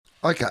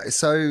 Okay,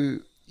 so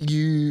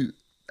you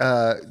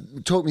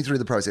talk me through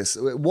the process.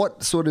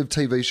 What sort of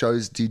TV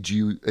shows did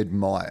you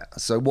admire?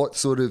 So what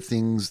sort of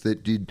things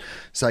that did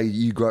say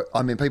you grow?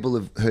 I mean, people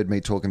have heard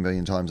me talk a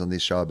million times on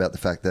this show about the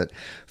fact that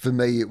for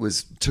me it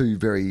was two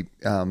very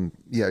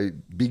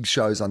big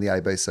shows on the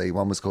ABC.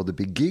 One was called The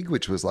Big Gig,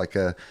 which was like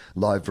a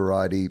live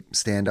variety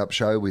stand-up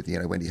show with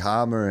Wendy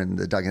Harmer and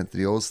the Doug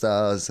Anthony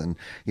All-Stars and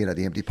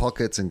the Empty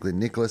Pockets and Glenn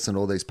Nicholas and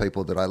all these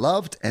people that I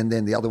loved. And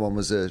then the other one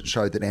was a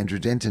show that Andrew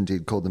Denton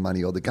did called The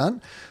Money or the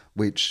Gun,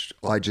 which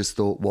I just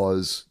thought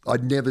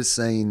I'd never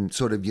seen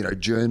sort of,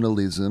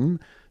 journalism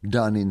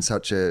done in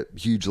such a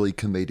hugely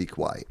comedic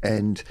way.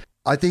 And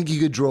I think you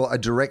could draw a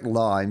direct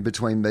line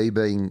between me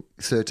being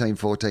 13,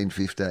 14,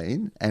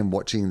 15 and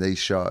watching these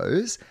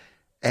shows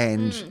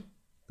and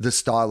the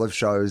style of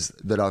shows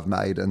that I've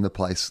made and the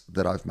place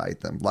that I've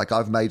made them. Like,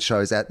 I've made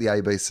shows at the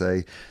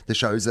ABC. The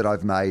shows that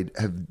I've made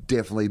have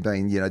definitely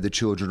been, the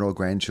children or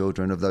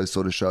grandchildren of those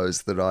sort of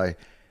shows that I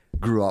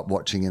grew up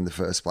watching in the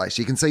first place.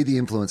 You can see the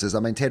influences. I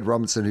mean, Ted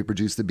Robinson, who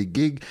produced The Big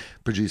Gig,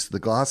 produced The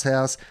Glass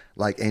House.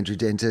 Like Andrew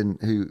Denton,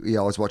 who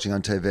I was watching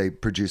on TV,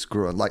 produced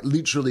Gruen. Like,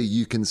 literally,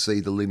 you can see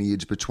the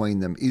lineage between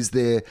them. Is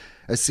there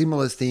a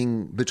similar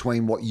thing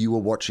between what you were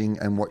watching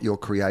and what you're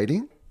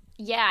creating?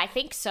 Yeah, I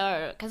think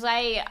so. Because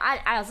I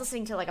was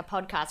listening to like a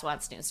podcast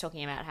once and it was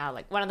talking about how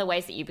like one of the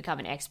ways that you become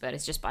an expert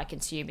is just by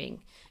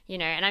consuming,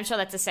 and I'm sure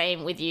that's the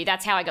same with you.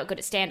 That's how I got good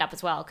at stand-up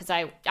as well. Because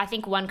I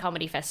think one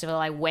comedy festival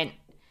I went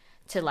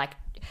to like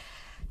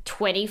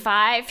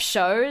 25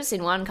 shows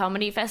in one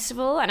comedy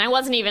festival, and I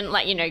wasn't even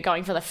like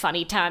going for the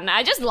funny ton.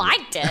 I just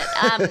liked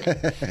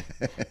it.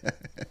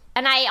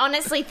 And I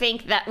honestly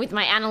think that with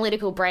my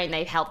analytical brain,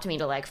 they've helped me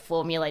to like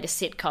formulate a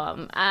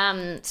sitcom.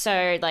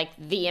 So like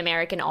The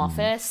American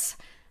Office,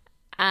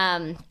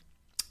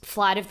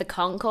 Flight of the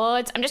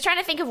Conchords. I'm just trying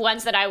to think of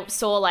ones that I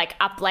saw like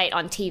up late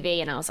on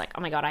TV and I was like,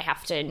 oh my God, I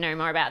have to know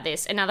more about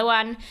this. Another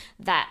one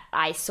that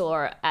I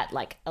saw at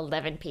like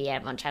 11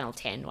 p.m. on Channel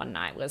 10 one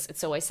night was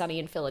It's Always Sunny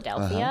in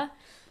Philadelphia.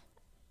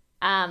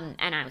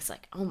 And I was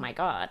like, oh my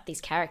God,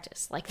 these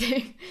characters, like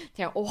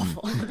they're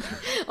awful.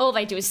 All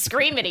they do is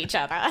scream at each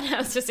other. And I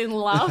was just in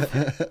love.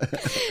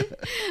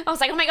 I was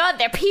like, oh my God,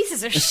 they're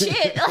pieces of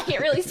shit. Like,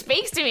 it really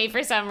speaks to me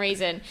for some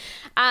reason.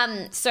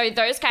 So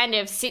those kind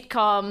of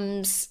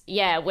sitcoms,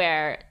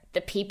 where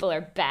the people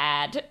are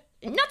bad.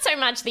 Not so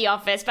much The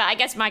Office, but I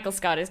guess Michael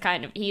Scott is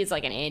he is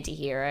like an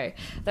anti-hero.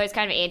 Those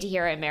kind of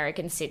anti-hero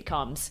American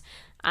sitcoms.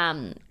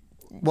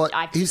 Well,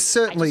 he's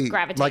certainly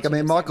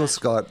Michael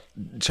Scott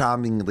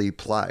charmingly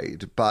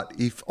played, but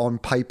if on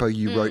paper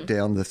you wrote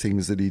down the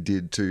things that he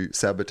did to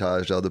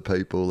sabotage other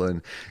people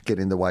and get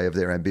in the way of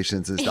their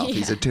ambitions and stuff,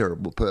 he's a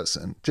terrible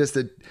person. Just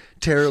a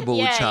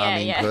terrible,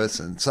 charming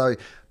person. So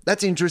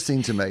that's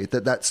interesting to me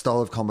that style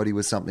of comedy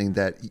was something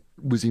that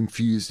was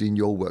infused in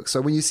your work.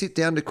 So when you sit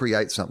down to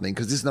create something,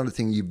 because this is not a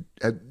thing you've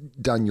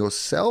done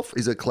yourself,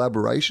 is it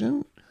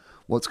collaboration?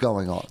 What's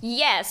going on?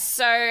 Yes.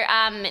 So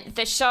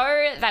the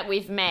show that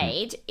we've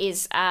made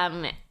is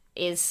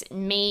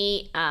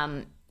me,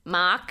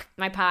 Mark,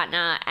 my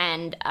partner,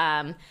 and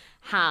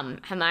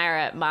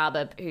Humaira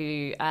Marbab,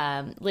 who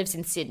lives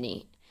in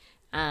Sydney.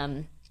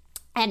 And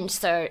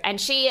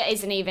she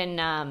isn't even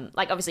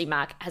obviously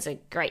Mark has a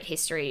great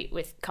history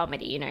with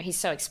comedy. He's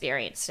so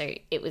experienced, so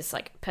it was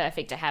like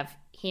perfect to have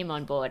him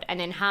on board. And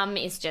then Hum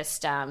is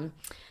just.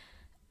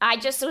 I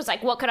just was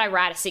like, what could I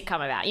write a sitcom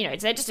about?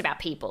 They're just about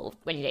people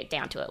when you get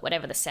down to it,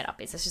 whatever the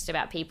setup is. It's just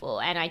about people.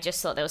 And I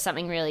just thought there was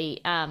something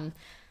really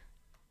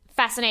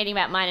fascinating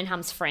about mine and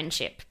Hum's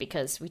friendship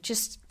because we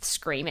just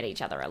scream at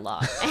each other a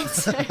lot.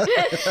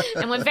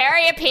 And we're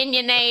very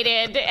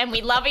opinionated and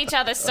we love each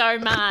other so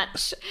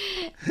much.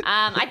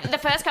 The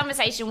first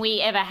conversation we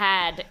ever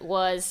had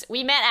was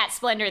we met at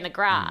Splendor in the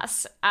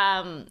Grass,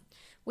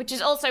 which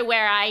is also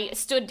where I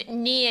stood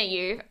near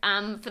you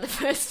for the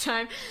first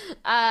time.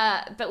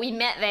 But we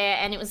met there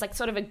and it was like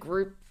sort of a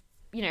group,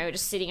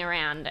 just sitting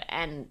around,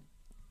 and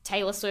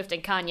Taylor Swift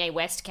and Kanye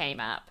West came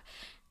up.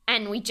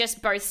 And we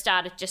just both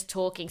started just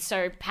talking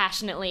so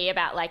passionately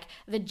about like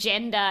the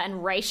gender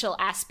and racial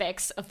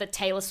aspects of the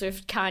Taylor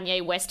Swift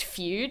Kanye West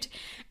feud.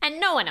 And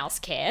no one else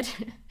cared.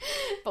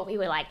 But we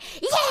were like,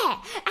 yeah,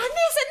 and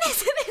this and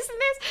this and this and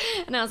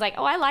this. And I was like,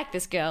 oh, I like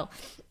this girl.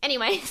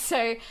 Anyway,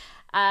 so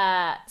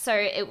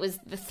it was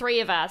the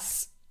three of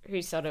us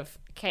who sort of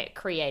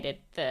created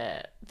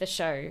the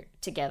show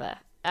together.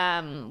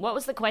 What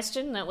was the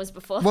question that was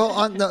before? Well,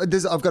 I've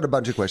got a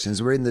bunch of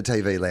questions. We're in the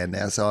TV land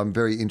now, so I'm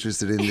very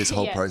interested in this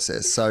whole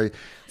process. So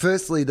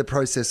firstly, the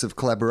process of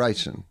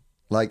collaboration.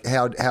 Like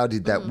how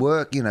did that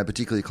work?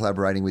 Particularly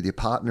collaborating with your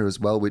partner as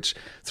well, which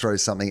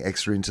throws something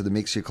extra into the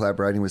mix. You're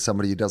collaborating with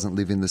somebody who doesn't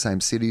live in the same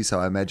city, so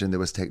I imagine there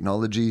was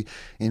technology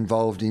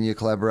involved in your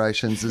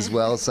collaborations as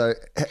well. So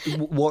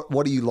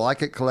what do you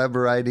like at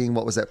collaborating?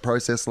 What was that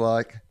process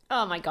like?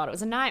 Oh my God, it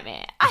was a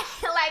nightmare.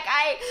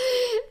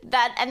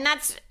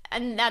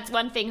 That's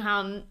one thing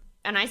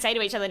and I say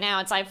to each other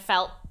now, I've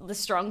felt the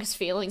strongest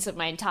feelings of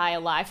my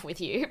entire life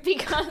with you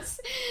because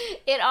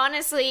it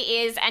honestly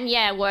is, and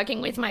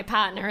working with my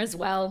partner as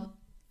well,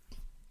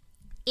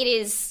 it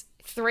is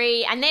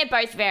 3, and they're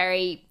both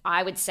very,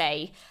 I would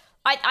say,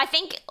 I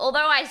think, although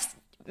I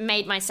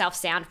made myself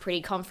sound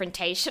pretty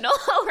confrontational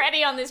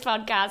already on this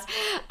podcast,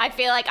 I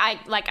feel like I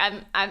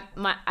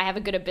have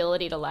a good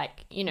ability to,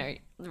 like, you know,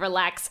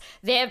 relax.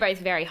 They're both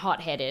very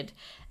hot-headed.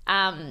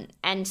 I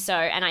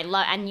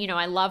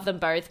love them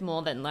both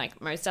more than,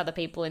 like, most other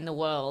people in the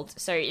world.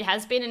 So it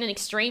has been an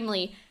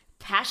extremely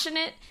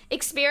passionate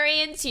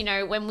experience. You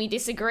know, when we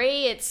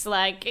disagree, it's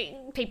like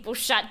people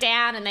shut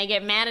down and they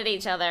get mad at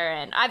each other.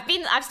 And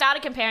I've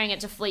started comparing it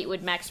to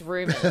Fleetwood Mac's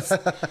Rumours.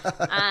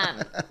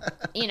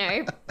 You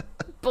know,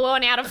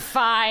 born out of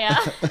fire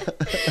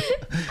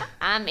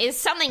is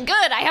something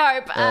good, I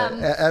hope.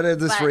 Out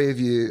of the three of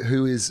you,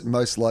 who is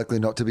most likely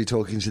not to be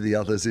talking to the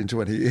others in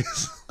 20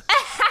 years?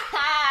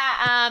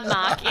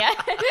 Mark, yeah.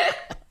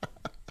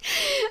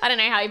 I don't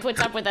know how he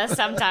puts up with us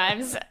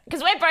sometimes,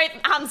 because we're both,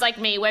 Hum's like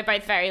me, we're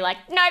both very like,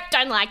 nope,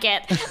 don't like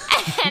it.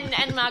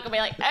 And Mark will be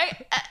like, oh,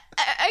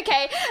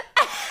 okay.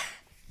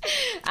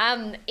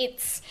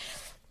 It's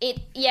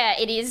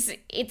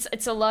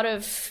a lot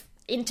of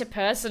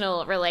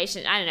interpersonal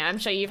relation. I don't know, I'm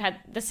sure you've had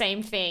the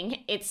same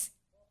thing. It's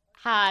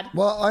hard.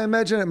 Well, I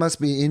imagine it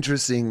must be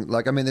interesting.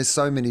 Like, I mean, there's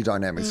so many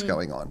dynamics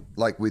going on,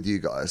 like with you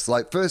guys.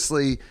 Like,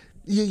 firstly,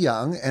 you're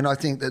young, and I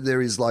think that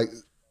there is like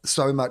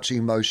so much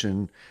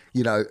emotion.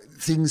 You know,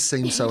 things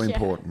seem so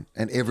important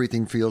and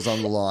everything feels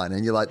on the line,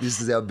 and you're like, this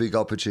is our big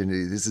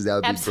opportunity. This is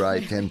our big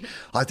break. And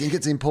I think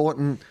it's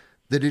important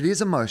that it is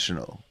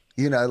emotional.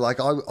 You know, like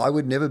I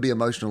would never be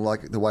emotional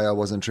like the way I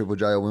was in Triple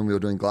J or when we were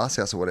doing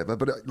Glasshouse or whatever.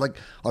 But like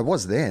I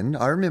was then.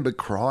 I remember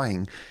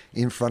crying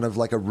in front of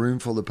like a room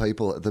full of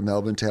people at the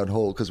Melbourne Town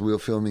Hall because we were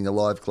filming a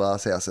live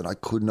Glasshouse, and I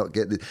could not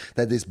get they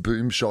had this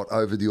boom shot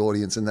over the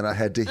audience, and then I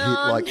had to hit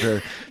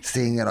the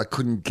thing and I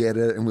couldn't get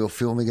it, and we were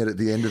filming it at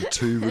the end of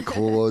 2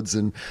 records,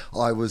 and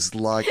I was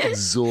like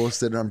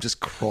exhausted, and I'm just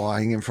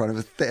crying in front of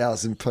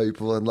 1,000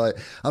 people, and like,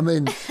 I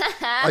mean,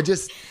 I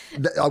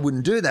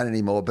wouldn't do that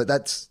anymore, but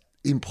that's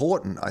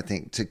important, I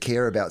think, to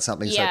care about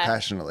something so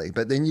passionately.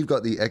 But then you've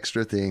got the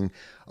extra thing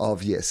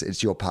of, yes,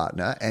 it's your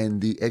partner, and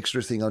the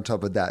extra thing on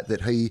top of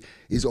that he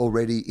is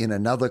already in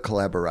another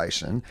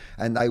collaboration,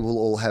 and they will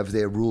all have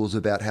their rules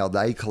about how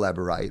they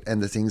collaborate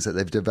and the things that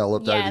they've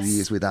developed over the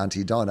years with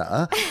Aunty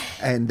Donna.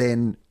 And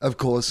then, of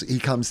course, he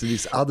comes to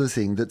this other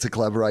thing that's a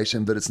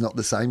collaboration, but it's not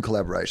the same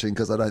collaboration,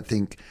 because I don't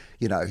think,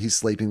 you know, he's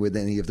sleeping with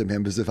any of the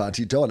members of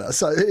Aunty Donna.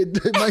 So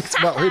it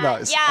makes, well, who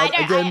knows? Yeah,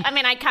 I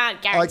mean, I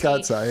can't guarantee. I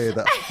can't say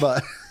either,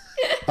 but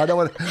I don't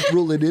want to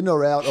rule it in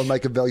or out or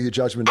make a value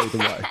judgment either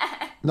way.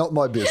 Not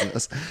my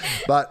business.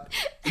 But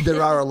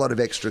there are a lot of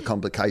extra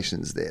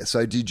complications there.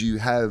 So did you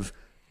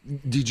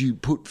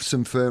put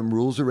some firm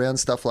rules around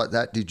stuff like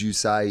that? Did you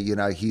say, you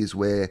know, here's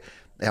where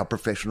our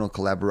professional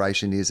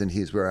collaboration is and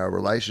here's where our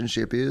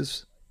relationship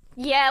is?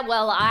 Yeah,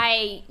 well,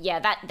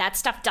 that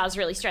stuff does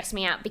really stress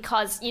me out,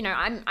 because, you know,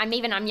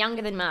 I'm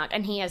younger than Mark,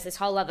 and he has this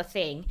whole other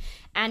thing.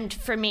 And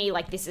for me,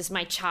 like, this is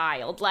my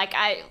child. Like,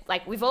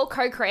 we've all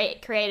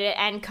co-created it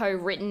and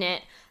co-written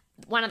it.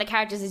 One of the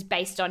characters is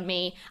based on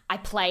me. I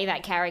play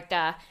that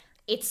character.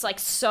 It's like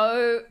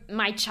so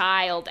my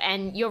child.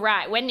 And you're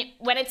right. When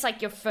it's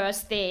like your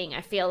first thing, I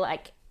feel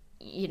like,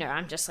 you know,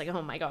 I'm just like,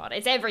 oh my God,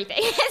 it's everything.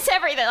 It's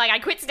everything. Like, I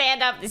quit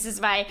stand-up. This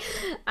is my,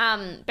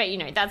 but you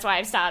know, that's why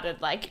I've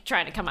started like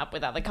trying to come up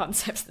with other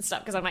concepts and stuff,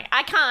 because I'm like,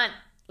 I can't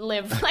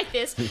live like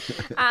this.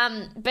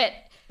 But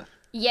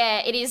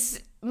yeah, it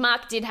is.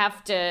 Mark did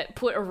have to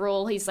put a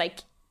rule. He's like,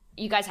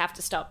 you guys have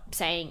to stop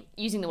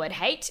using the word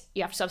hate.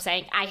 You have to stop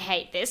saying, I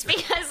hate this,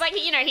 because, like,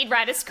 you know, he'd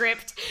write a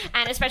script,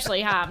 and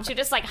especially she'd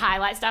just like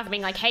highlight stuff and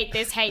being like, hate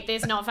this,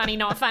 not funny,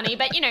 not funny.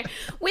 But, you know,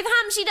 with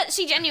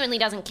she genuinely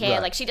doesn't care.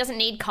 Right. Like, she doesn't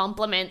need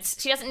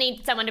compliments. She doesn't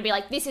need someone to be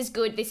like, this is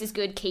good,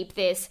 keep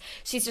this.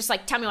 She's just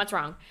like, tell me what's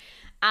wrong.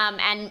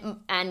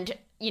 And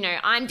you know,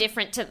 I'm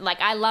different to, like,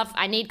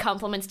 I need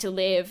compliments to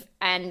live.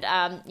 And,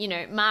 you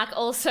know, Mark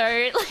also,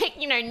 like,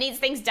 you know, needs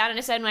things done in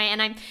a certain way.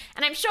 And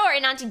I'm sure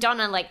in Aunty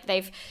Donna, like,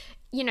 they've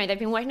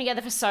been working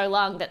together for so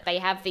long that they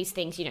have these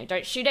things, you know,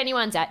 don't shoot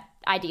anyone's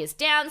ideas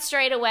down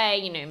straight away,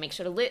 you know, make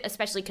sure to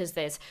especially because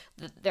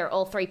they're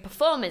all 3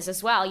 performers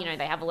as well. You know,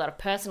 they have a lot of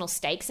personal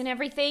stakes and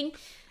everything.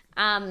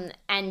 And,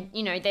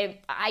 you know,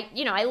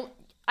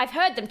 I've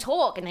heard them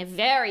talk, and they're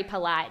very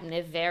polite, and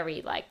they're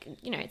very, like,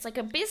 you know, it's like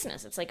a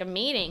business. It's like a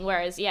meeting.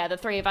 Whereas, yeah, the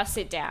 3 of us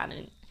sit down,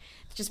 and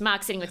it's just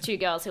Mark sitting with 2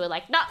 girls who are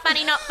like, not funny,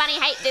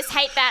 hate this,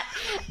 hate that.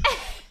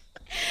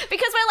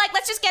 Because we're like,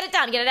 let's just get it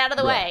done, get it out of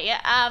the way.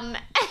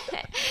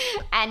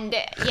 And,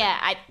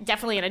 yeah,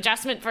 definitely an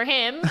adjustment for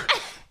him.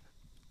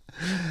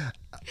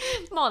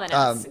 More than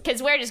us.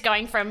 Because we're just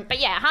going from... But,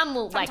 yeah, Hum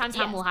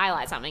will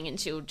highlight something, and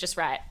she'll just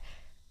write,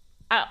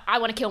 I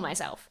want to kill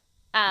myself.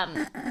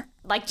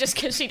 Like, just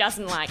because she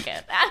doesn't like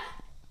it.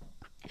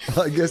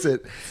 I guess So-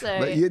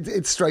 but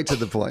it's straight to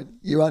the point.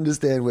 You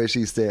understand where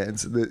she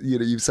stands.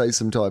 You save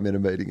some time in a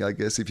meeting, I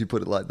guess, if you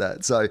put it like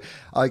that. So,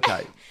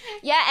 okay.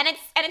 Yeah,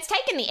 and it's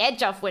taken the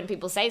edge off when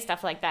people say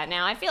stuff like that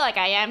now. I feel like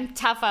I am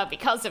tougher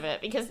because of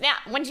it. Because now,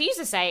 when she used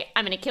to say,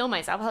 I'm going to kill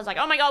myself, I was like,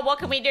 oh my God, what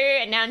can we do?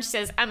 And now when she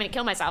says, I'm going to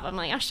kill myself, I'm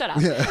like, oh, shut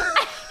up. Yeah.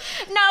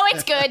 No,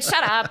 it's good.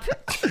 Shut up.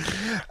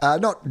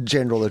 Not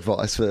general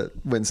advice for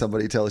when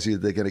somebody tells you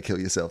they're going to kill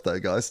yourself, though,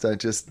 guys.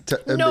 Don't just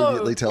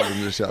immediately tell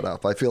them to shut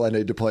up. I feel I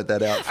need to point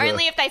that out for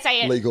Only if they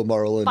say it legal,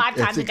 moral, and 5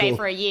 times a day ethical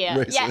for a year.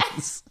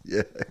 reasons.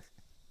 Yeah.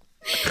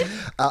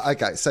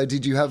 Okay, so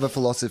did you have a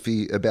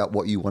philosophy about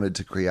what you wanted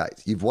to create?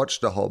 You've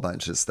watched a whole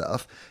bunch of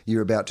stuff.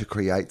 You're about to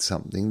create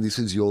something. This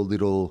is your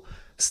little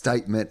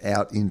statement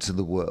out into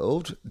the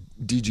world.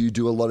 Did you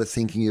do a lot of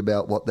thinking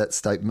about what that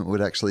statement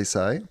would actually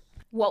say?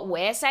 What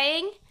we're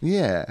saying?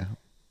 Yeah.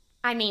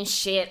 I mean,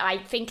 shit. I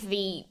think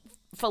the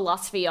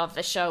philosophy of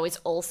the show is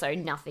also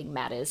nothing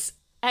matters.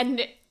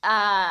 And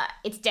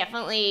it's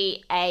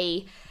definitely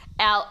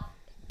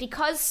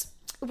because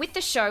with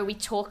the show we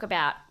talk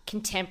about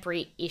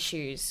contemporary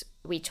issues.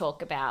 We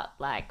talk about,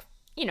 like,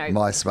 you know,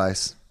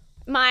 MySpace,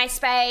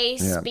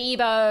 yeah.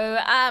 Bebo,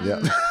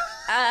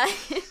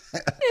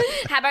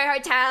 Habbo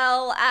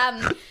Hotel.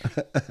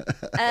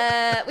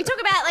 We talk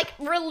about, like,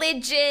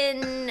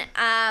 religion,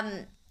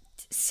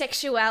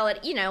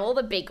 sexuality, you know, all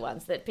the big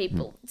ones that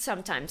people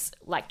sometimes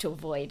like to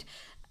avoid.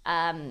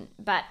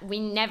 But we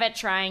never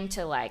trying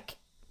to, like,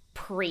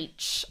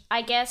 preach,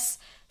 I guess.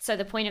 So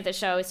the point of the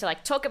show is to,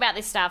 like, talk about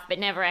this stuff but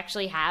never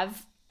actually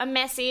have a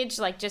message,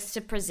 like, just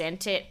to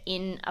present it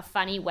in a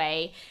funny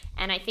way.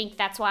 And I think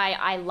that's why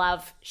I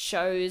love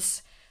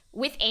shows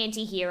with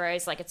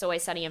anti-heroes, like It's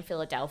Always Sunny in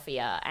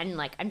Philadelphia. And,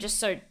 like, I'm just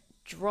so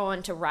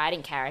drawn to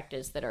writing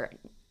characters that are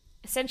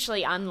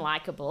essentially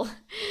unlikable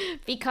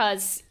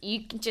because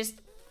you can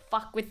just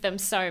fuck with them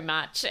so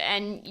much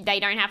and they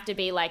don't have to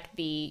be, like,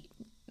 the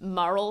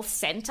moral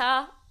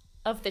center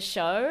of the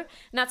show.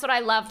 And that's what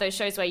I love, those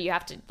shows where you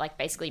have to, like,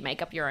 basically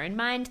make up your own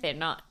mind. They're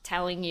not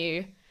telling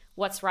you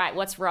what's right,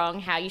 what's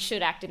wrong, how you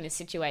should act in this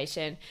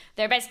situation.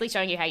 They're basically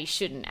showing you how you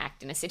shouldn't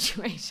act in a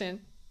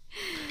situation.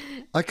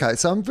 Okay,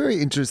 so I'm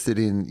very interested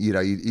in,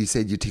 you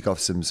said you tick off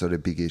some sort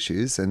of big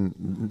issues,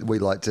 and we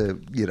like to,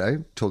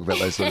 talk about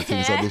those sort of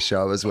things on this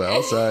show as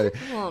well. So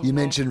you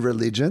mentioned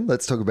religion.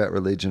 Let's talk about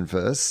religion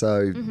first.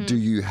 So do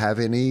you have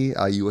any?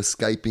 Are you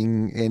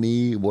escaping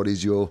any? What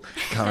is your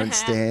current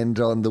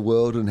stand on the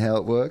world and how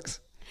it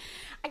works?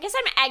 I guess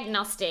I'm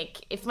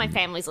agnostic. If my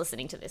family's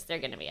listening to this, they're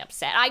going to be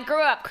upset. I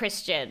grew up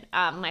Christian.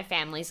 My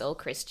family's all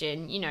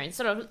Christian,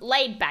 sort of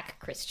laid back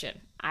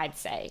Christian, I'd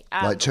say.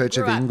 Like Church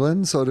of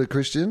England sort of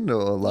Christian,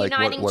 or like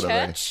Uniting what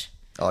Church.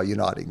 Are they? Oh,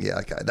 Uniting. Yeah,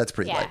 okay. That's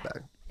pretty laid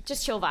back.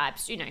 Just chill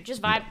vibes,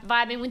 just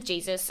vibing with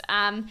Jesus.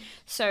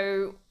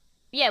 So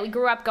yeah, we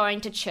grew up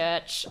going to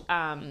church.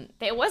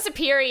 There was a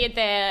period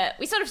there,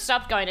 we sort of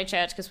stopped going to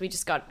church because we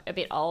just got a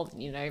bit old,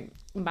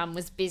 Mum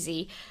was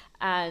busy.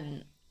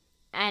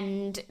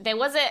 And there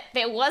was a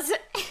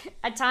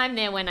time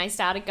there when I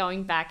started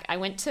going back. I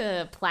went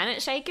to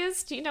Planet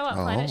Shakers. Do you know what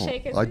Planet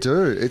Shakers is? I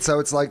do. It's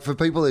like, for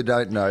people who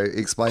don't know,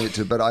 explain it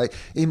to. But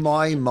in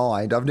my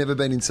mind, I've never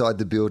been inside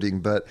the building,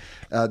 but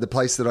the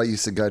place that I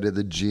used to go to,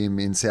 the gym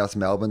in South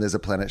Melbourne, there's a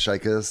Planet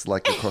Shakers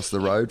like across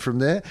the road from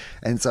there.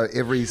 And so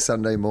every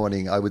Sunday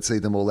morning, I would see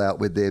them all out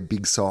with their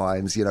big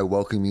signs,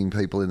 welcoming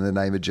people in the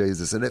name of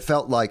Jesus. And it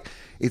felt like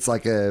it's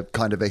like a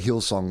kind of a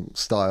Hillsong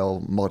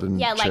style modern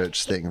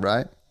church thing,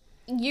 right?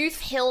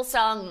 Youth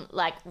Hillsong,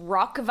 like,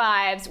 rock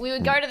vibes. We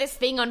would go to this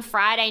thing on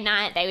Friday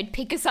night. They would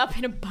pick us up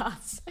in a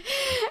bus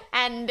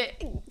and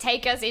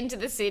take us into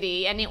the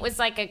city, and it was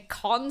like a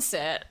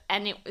concert,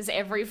 and it was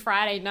every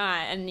Friday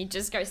night, and you'd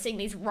just go sing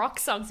these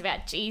rock songs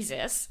about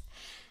Jesus.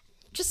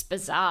 Just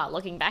bizarre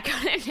looking back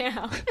on it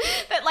now.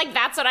 But, like,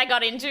 that's what I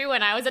got into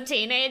when I was a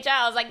teenager.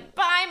 I was like,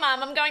 bye,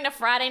 Mum, I'm going to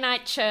Friday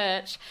night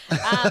church.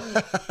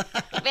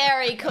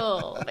 Very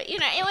cool. But,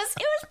 it was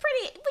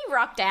pretty, we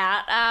rocked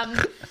out.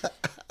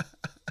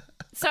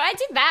 So I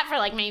did that for,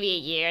 like, maybe a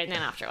year, and then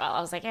after a while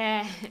I was like,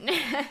 that's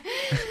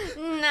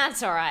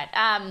all right.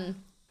 And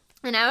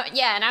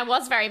I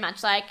was very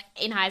much, like,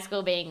 in high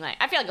school being like,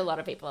 I feel like a lot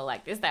of people are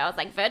like this. I was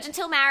like, virgin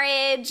till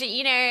marriage,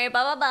 blah,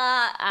 blah,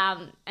 blah.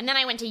 And then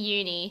I went to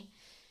uni,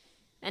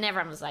 and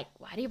everyone was like,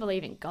 why do you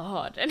believe in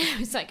God? And I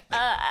was like,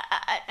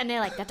 and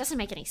they're like, that doesn't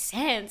make any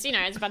sense.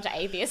 It's a bunch of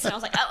atheists. And I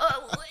was like,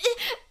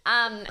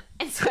 and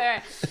so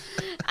I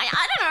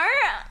don't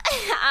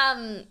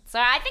know. So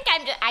I think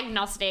I'm just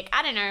agnostic.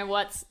 I don't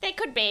know there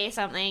could be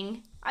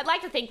something. I'd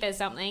like to think there's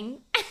something,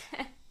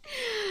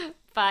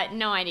 but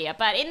no idea.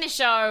 But in the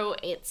show,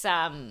 it's,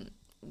 Hum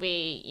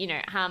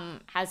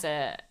has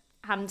a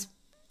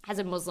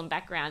Muslim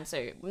background.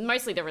 So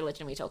mostly the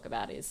religion we talk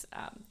about is,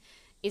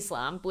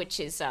 Islam, which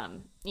is, Oh,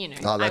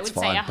 that's I would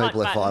fine. say a hot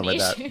People are fine with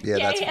that. issue. Yeah,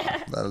 that's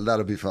fine.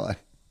 That'll be fine.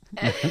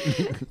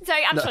 So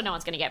I'm sure no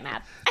one's going to get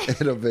mad.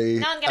 It'll be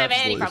No one's going to have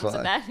any problems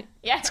fine. with that.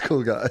 Yeah. It's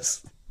cool,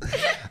 guys.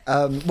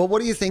 Well,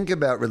 what do you think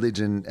about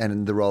religion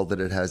and the role that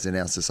it has in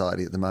our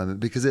society at the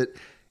moment? Because it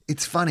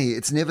it's funny.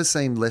 It's never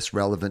seemed less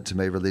relevant to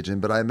me, religion,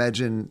 but I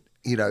imagine,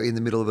 you know, in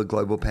the middle of a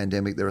global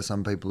pandemic, there are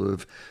some people who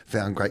have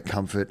found great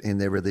comfort in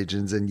their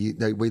religions. And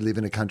we live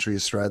in a country,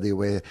 Australia,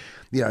 where,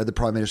 you know, the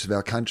Prime Minister of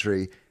our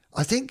country,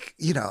 I think,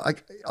 you know,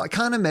 I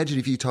can't imagine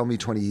if you told me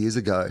 20 years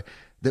ago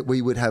that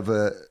we would have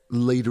a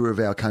leader of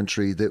our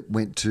country that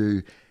went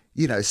to,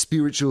 you know,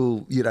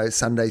 spiritual, you know,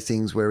 Sunday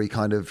things where he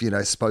kind of, you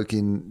know, spoke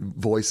in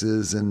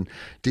voices and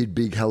did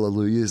big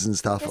hallelujahs and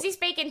stuff. Does he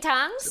speak in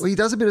tongues? Well, he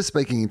does a bit of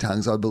speaking in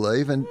tongues, I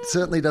believe, and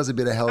certainly does a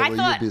bit of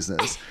hallelujah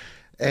business.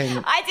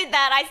 And I did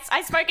that.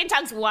 I spoke in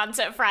tongues once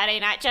at Friday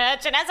night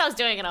church, and as I was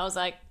doing it, I was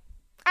like,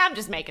 I'm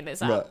just making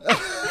this up. Right.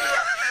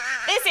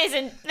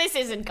 This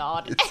isn't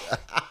God.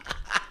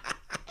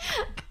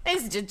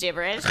 This is just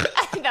gibberish.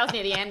 I think that was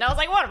near the end. I was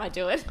like, what am I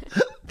doing?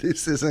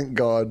 This isn't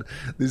God.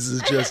 This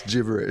is just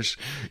gibberish.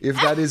 If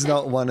that is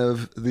not one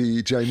of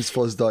the James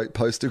Fosdyke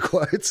poster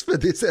quotes for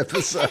this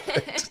episode.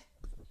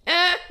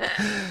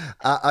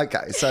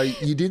 Okay, so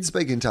you did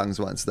speak in tongues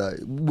once, though.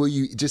 Were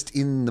you just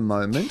in the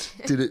moment?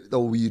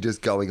 Or were you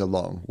just going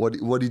along?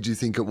 What did you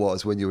think it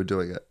was when you were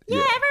doing it? Yeah,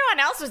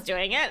 everyone else was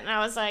doing it, and I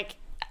was like,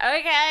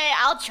 okay,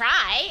 I'll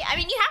try. I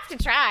mean, you have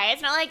to try.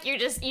 It's not like you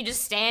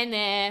just stand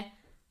there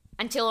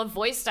until a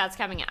voice starts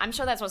coming out. I'm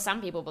sure that's what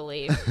some people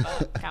believe,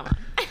 but come on.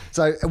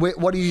 So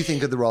what do you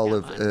think of the role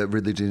of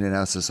religion in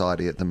our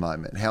society at the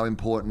moment? How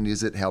important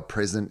is it? How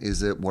present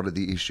is it? What are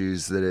the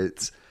issues that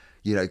it's,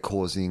 you know,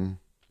 causing?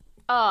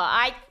 Oh,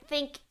 I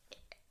think,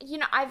 you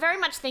know, I very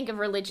much think of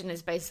religion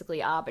as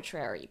basically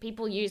arbitrary.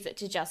 People use it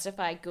to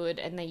justify good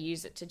and they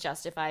use it to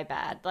justify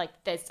bad. Like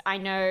I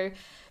know,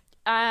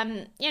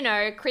 you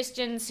know,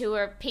 Christians who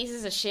are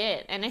pieces of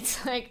shit, and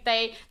it's like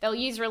they'll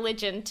use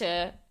religion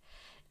to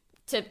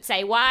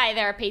say why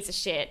they're a piece of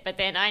shit. But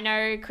then I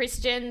know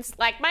Christians,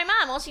 like my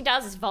mum, all she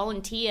does is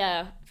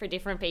volunteer for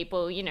different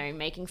people, you know,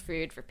 making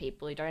food for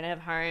people who don't have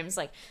homes.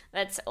 Like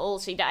that's all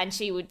she does. And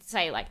she would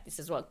say like, this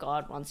is what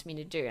God wants me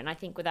to do. And I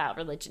think without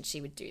religion,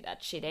 she would do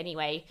that shit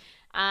anyway.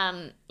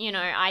 You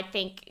know, I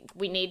think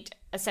we need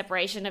a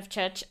separation of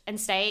church and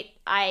state.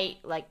 You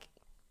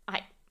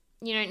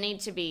don't need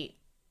to be,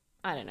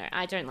 I don't know.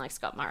 I don't like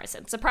Scott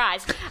Morrison.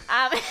 Surprise.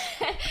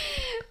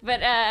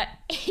 But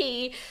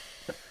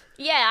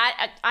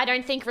I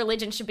don't think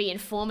religion should be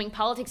informing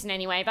politics in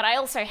any way, but I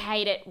also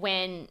hate it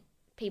when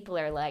people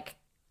are like,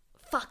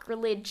 fuck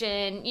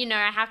religion, you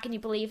know, how can you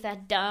believe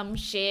that dumb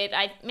shit?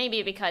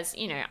 Maybe because,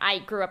 you know, I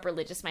grew up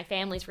religious, my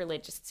family's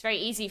religious. It's very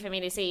easy for me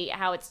to see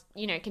how it's,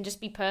 you know, can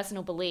just be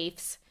personal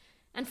beliefs.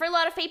 And for a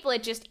lot of people,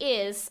 it just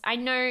is. I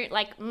know,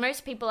 like,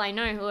 most people I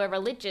know who are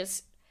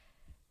religious,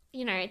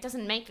 you know, it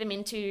doesn't make them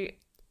into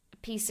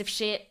piece of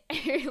shit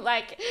who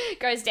like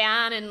goes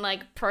down and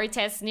like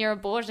protests near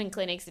abortion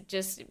clinics. It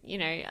just, you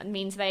know,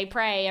 means they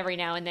pray every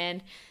now and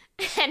then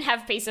and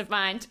have peace of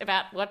mind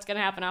about what's going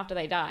to happen after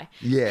they die.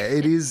 Yeah,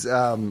 it is.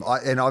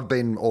 I've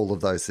been all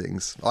of those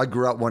things. I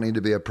grew up wanting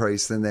to be a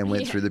priest and then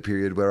went through the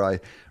period where I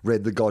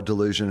read The God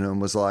Delusion and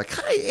was like,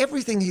 hey,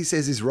 everything he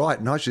says is right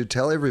and I should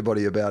tell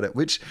everybody about it,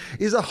 which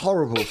is a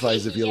horrible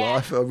phase of your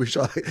life. I wish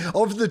of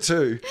the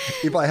two,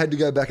 if I had to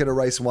go back and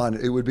erase one,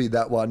 it would be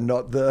that one,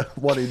 not the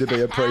wanting to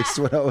be a priest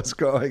when I was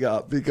growing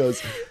up,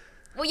 because...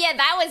 Well, yeah,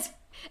 that was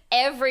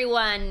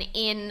everyone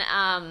in...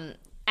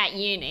 at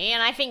uni,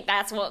 and I think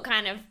that's what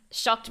kind of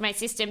shocked my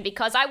system,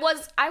 because I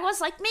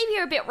was like, maybe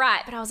you're a bit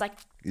right, but I was like,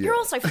 you're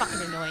also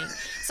fucking annoying,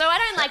 so I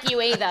don't like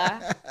you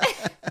either.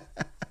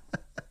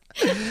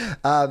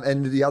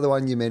 And the other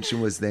one you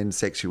mentioned was then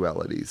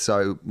sexuality.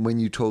 So when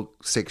you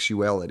talk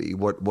sexuality,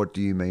 what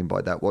do you mean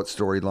by that? What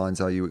storylines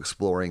are you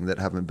exploring that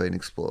haven't been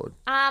explored?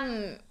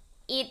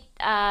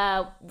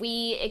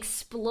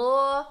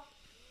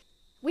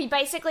 We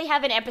basically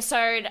have an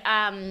episode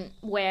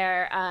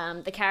where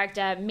the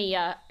character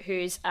Mia,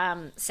 who's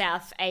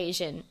South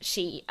Asian,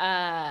 she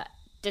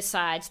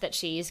decides that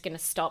she is going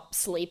to stop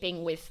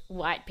sleeping with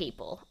white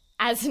people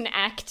as an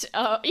act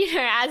of, you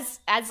know,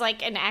 as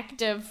like an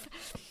act of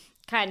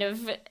kind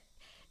of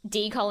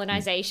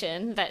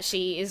decolonization, that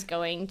she is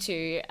going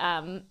to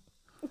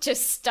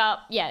just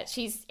stop. Yeah,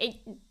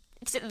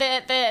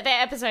 the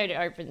episode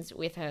opens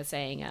with her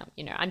saying,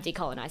 you know, I'm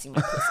decolonizing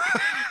my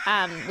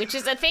pussy, which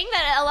is a thing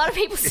that a lot of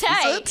people say.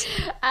 Is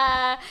it?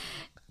 Yeah,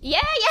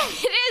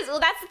 it is. Well,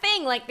 that's the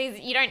thing. Like,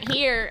 you don't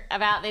hear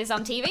about this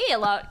on TV a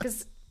lot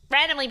because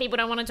randomly people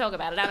don't want to talk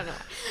about it. I don't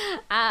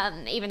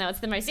know. Even though it's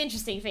the most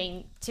interesting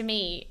thing to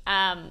me.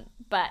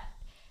 But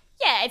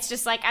yeah, it's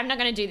just like, I'm not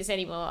going to do this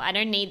anymore. I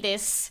don't need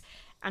this.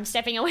 I'm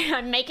stepping away.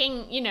 I'm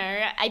making, you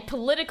know, a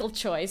political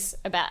choice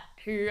about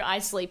who I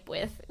sleep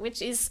with,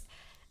 which is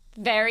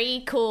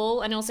very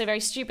cool and also very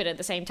stupid at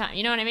the same time.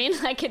 You know what I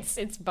mean? Like,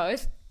 it's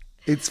both.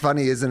 It's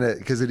funny, isn't it?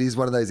 Because it is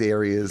one of those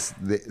areas,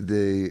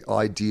 the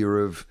idea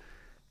of,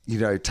 you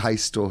know,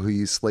 taste or who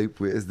you sleep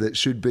with, that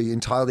should be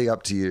entirely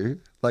up to you.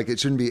 Like, it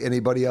shouldn't be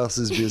anybody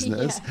else's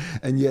business. Yeah.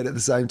 And yet at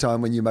the same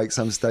time, when you make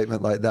some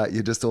statement like that,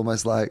 you're just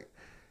almost like,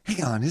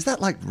 hang on, is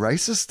that like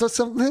racist or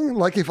something?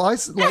 Like,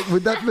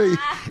 would that be,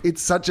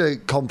 it's such a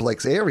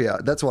complex area.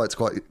 That's why it's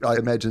quite, I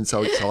imagine,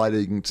 so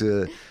exciting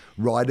to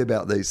write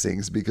about these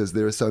things because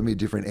there are so many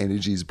different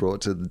energies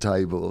brought to the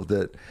table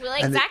that.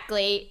 Well,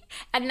 exactly.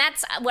 And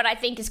that's what I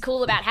think is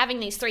cool about having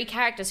these three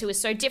characters who are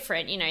so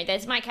different. You know,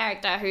 there's my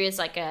character who is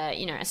like a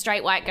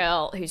straight white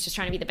girl who's just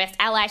trying to be the best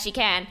ally she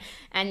can.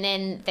 And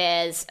then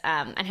there's,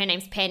 and her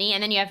name's Penny.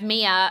 And then you have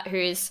Mia,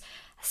 who's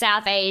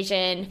South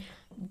Asian,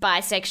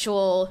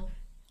 bisexual,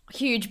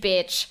 huge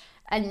bitch.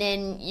 And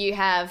then you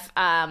have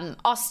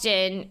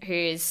Austin,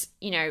 who's,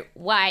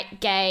 white,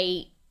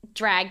 gay,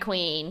 drag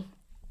queen,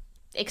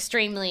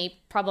 extremely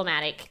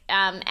problematic.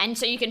 And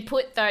so you can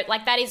put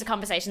that is a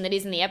conversation that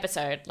is in the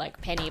episode,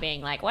 like Penny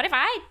being like, what if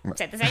I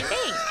said the same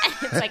thing?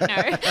 It's like, no.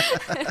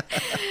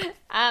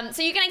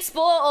 So you can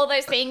explore all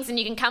those things and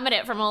you can come at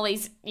it from all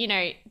these,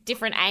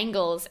 different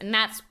angles. And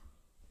that's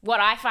what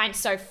I find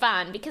so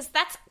fun, because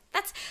that's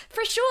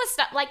for sure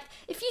stuff. Like,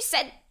 if you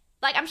said,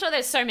 like, I'm sure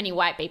there's so many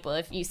white people,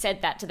 if you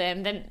said that to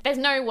them, then there's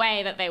no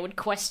way that they would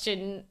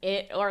question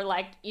it or,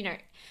 like,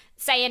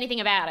 say anything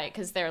about it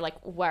because they're,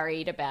 like,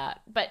 worried about.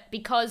 But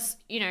because,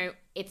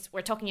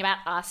 we're talking about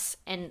us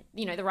and,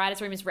 the writer's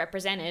room is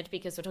represented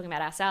because we're talking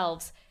about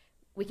ourselves,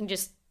 we can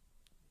just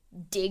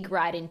dig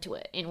right into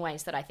it in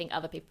ways that I think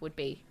other people would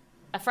be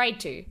afraid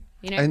to.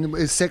 And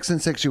is sex and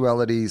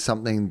sexuality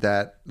something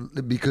that,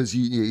 because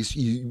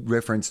you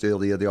referenced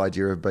earlier the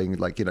idea of being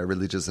like,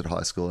 religious at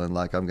high school and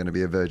like, I'm going to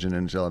be a virgin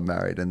until I'm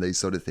married and these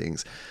sort of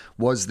things.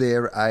 Was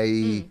there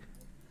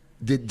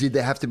did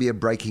there have to be a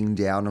breaking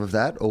down of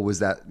that, or was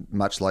that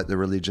much like the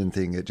religion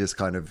thing? It just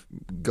kind of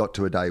got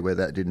to a day where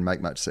that didn't make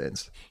much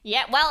sense.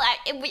 Yeah, well,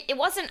 it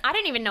wasn't. I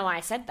don't even know why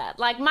I said that.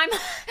 Like when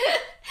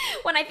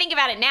I think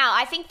about it now,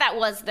 I think that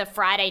was the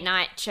Friday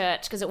night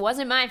church because it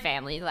wasn't my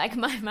family. Like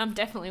my mum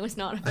definitely was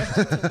not a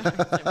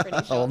virgin. I'm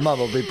pretty sure. Oh, mum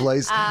will be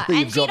pleased that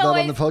you've got that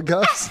on the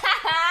podcast.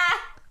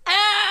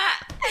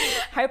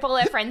 Hope all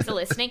her friends are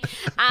listening.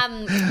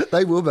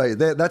 They will be.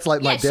 That's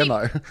like my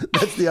demo.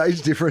 That's the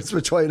age difference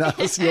between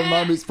us. Your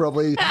mum is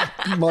probably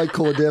my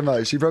core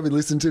demo. She probably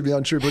listened to me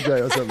on Triple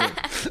J or something.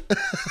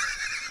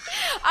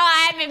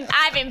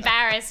 I've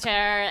embarrassed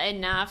her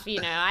enough,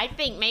 I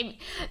think maybe,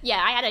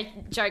 I had a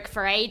joke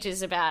for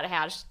ages about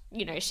how,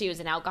 she was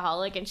an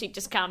alcoholic and she'd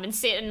just come and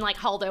sit and, like,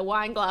 hold her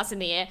wine glass in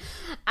the air.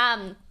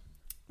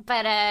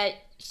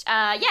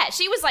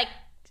 She was like,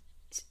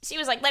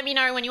 let me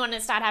know when you want to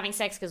start having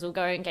sex because we'll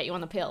go and get you on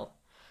the pill.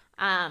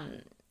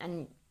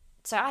 And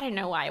so I don't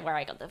know where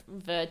I got the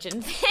virgin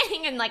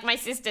thing. And, like, my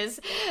sisters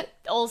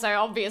also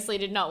obviously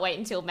did not wait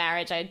until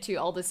marriage. I had two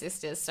older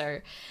sisters. So,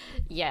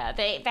 yeah,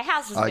 the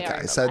house was very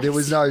relaxed. So there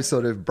was no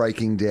sort of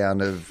breaking down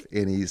of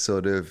any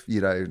sort of,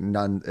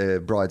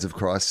 Brides of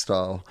Christ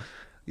style,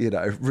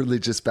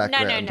 religious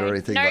background or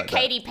anything like that. No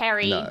Katy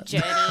Perry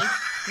journey.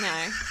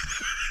 No.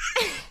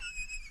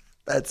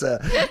 That's a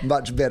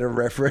much better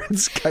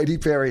reference. Katy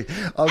Perry.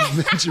 I've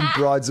mentioned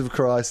Brides of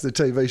Christ, the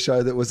TV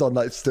show that was on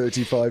like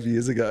 35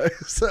 years ago.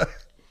 So,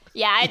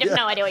 yeah, I have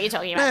no idea what you're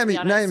talking about.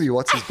 Naomi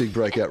Watts' his big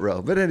breakout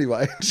role. But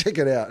anyway, check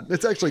it out.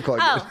 It's actually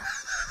quite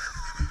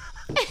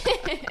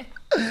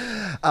good.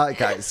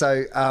 Okay,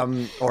 so,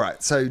 all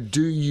right. So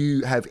do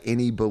you have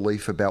any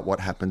belief about what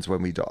happens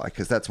when we die?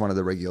 Because that's one of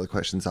the regular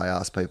questions I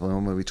ask people.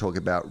 And when we talk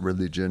about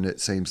religion, it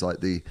seems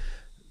like the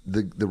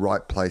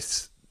right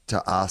place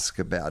to ask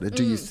about it.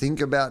 Do you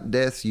think about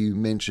death? You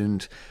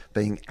mentioned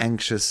being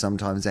anxious.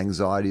 Sometimes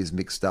anxiety is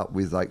mixed up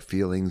with like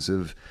feelings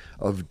of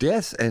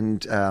death.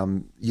 And,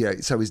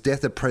 so is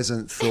death a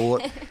present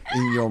thought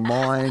in your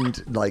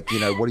mind? Like,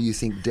 what do you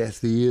think death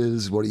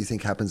is? What do you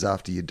think happens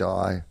after you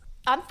die?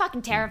 I'm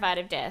fucking terrified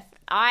of death.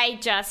 I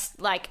just,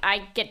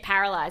 I get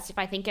paralyzed if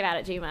I think about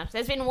it too much.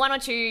 There's been one or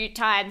two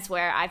times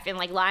where I've been,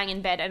 lying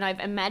in bed and I've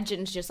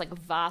imagined just,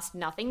 vast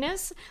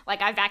nothingness.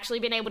 I've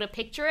actually been able to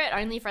picture it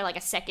only for, a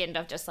second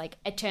of just,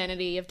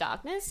 eternity of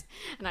darkness.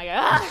 And I go,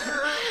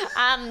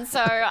 ah. So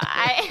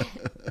I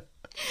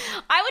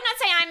would not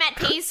say I'm at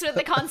peace with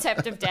the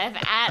concept of death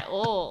at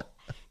all.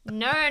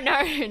 No. And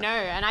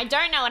I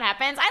don't know what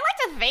happens. I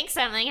like to think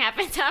something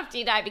happens after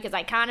you die because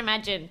I can't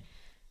imagine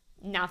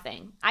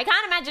nothing. I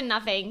can't imagine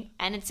nothing,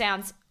 and it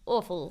sounds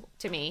awful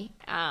to me.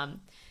 But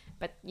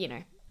but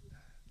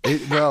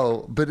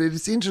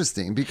it's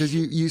interesting because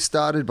you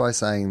started by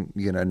saying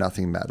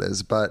nothing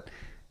matters, but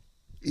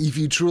if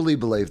you truly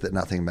believe that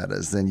nothing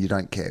matters, then you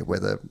don't care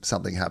whether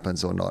something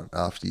happens or not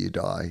after you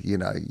die.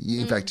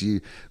 In fact,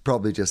 you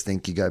probably just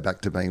think you go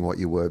back to being what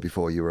you were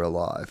before you were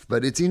alive.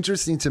 But it's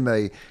interesting to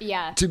me,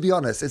 to be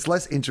honest, it's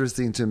less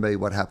interesting to me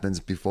what happens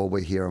before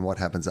we're here and what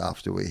happens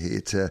after we're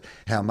here, to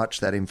how much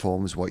that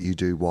informs what you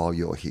do while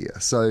you're here.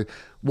 So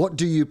what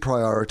do you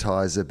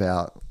prioritize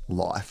about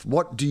life?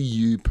 What do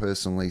you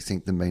personally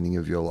think the meaning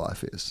of your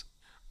life is?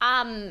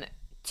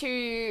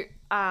 To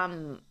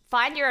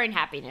find your own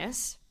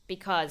happiness,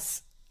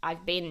 because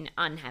I've been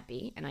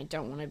unhappy and I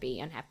don't want to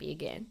be unhappy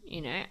again,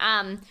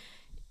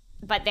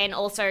 but then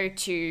also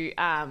to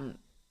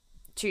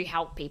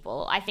help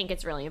people. I think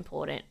it's really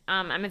important.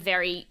 I'm a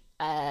very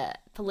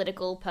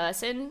political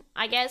person,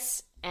 I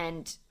guess,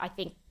 and I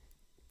think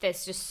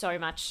there's just so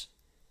much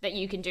that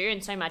you can do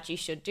and so much you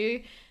should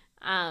do.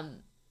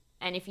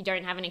 And if you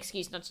don't have an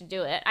excuse not to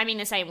do it, I mean,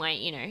 the same way,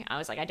 you know, I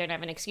was like, I don't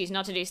have an excuse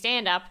not to do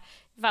stand-up.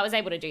 If I was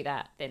able to do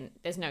that, then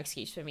there's no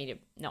excuse for me to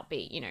not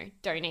be, you know,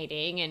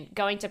 donating and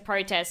going to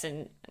protests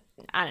and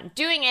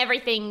doing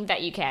everything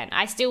that you can.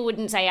 I still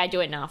wouldn't say I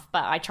do enough,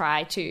 but I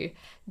try to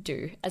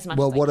do as much as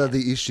I can. Well, what are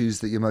the issues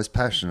that you're most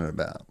passionate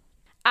about?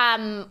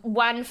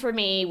 One for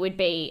me would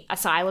be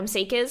asylum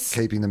seekers.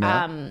 Keeping them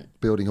out?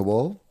 Building a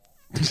wall?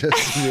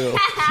 Just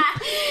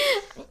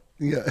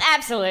yeah.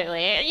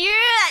 Absolutely. You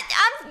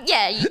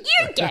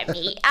get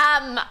me.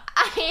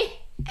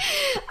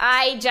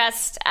 I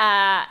just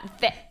I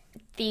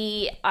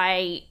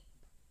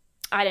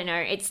don't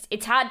know.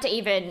 It's hard to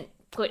even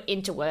put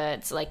into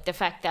words, like the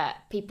fact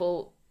that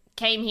people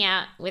came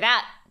here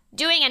without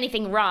doing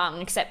anything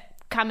wrong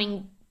except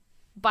coming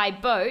by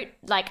boat.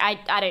 Like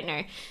I don't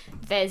know.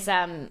 There's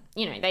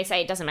you know, they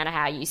say it doesn't matter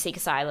how you seek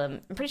asylum.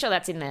 I'm pretty sure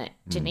that's in the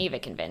Geneva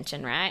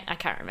Convention, right? I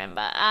can't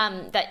remember.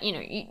 That, you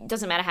know, it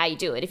doesn't matter how you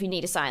do it. If you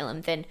need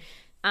asylum, then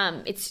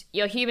it's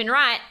your human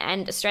right,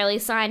 and Australia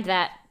signed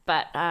that.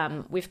 But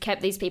we've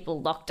kept these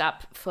people locked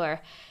up for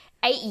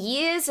 8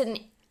 years, and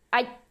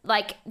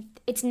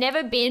it's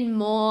never been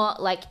more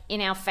like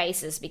in our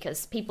faces,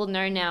 because people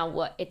know now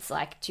what it's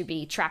like to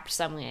be trapped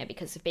somewhere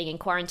because of being in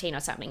quarantine or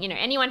something. You know,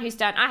 anyone who's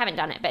done, I haven't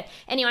done it, but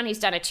anyone who's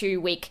done a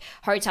 2-week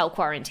hotel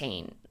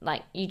quarantine,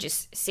 like you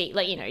just see,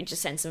 like, you know, it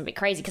just sends them a bit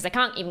crazy because they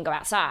can't even go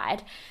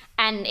outside.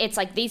 And it's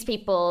like these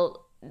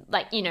people,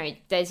 like, you know,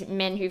 there's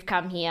men who've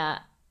come here,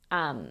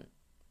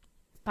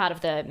 part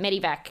of the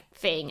Medivac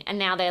thing, and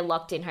now they're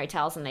locked in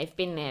hotels and they've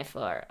been there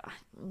for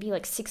maybe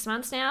like 6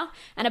 months now.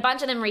 And a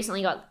bunch of them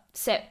recently got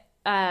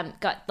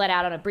let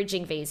out on a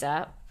bridging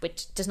visa,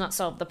 which does not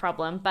solve the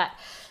problem. But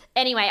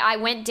anyway, I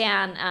went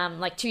down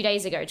like 2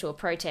 days ago to a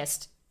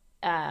protest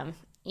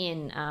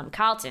in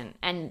Carlton,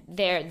 and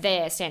they're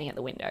there standing at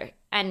the window.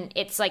 And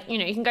it's like, you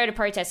know, you can go to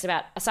protests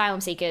about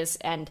asylum seekers,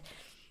 and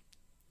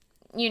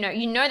you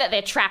know that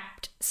they're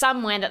trapped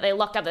somewhere, that they're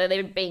locked up, that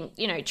they're being,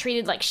 you know,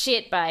 treated like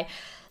shit by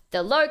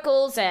the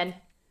locals and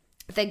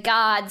the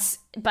guards.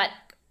 But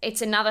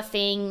it's another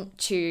thing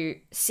to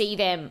see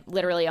them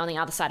literally on the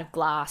other side of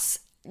glass,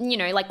 you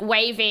know, like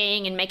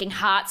waving and making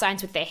heart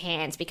signs with their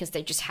hands because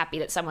they're just happy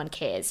that someone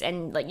cares.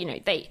 And like, you know,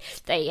 they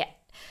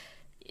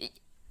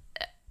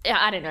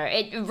I don't know,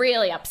 it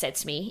really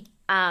upsets me.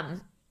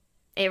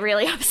 It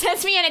really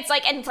upsets me, and it's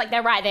like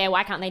they're right there.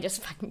 Why can't they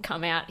just fucking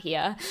come out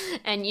here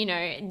and, you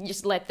know,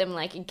 just let them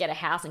like get a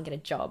house and get a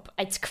job?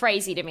 It's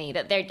crazy to me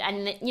that they're,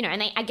 and you know, and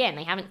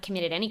they haven't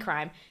committed any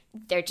crime.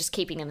 They're just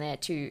keeping them there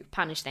to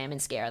punish them and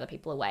scare other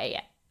people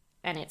away,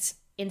 and it's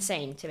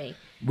insane to me.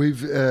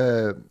 We've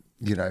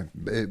you know,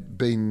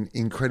 been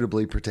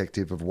incredibly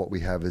protective of what we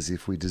have as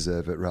if we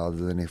deserve it rather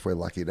than if we're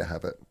lucky to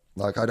have it.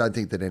 Like, I don't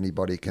think that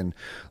anybody can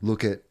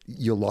look at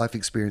your life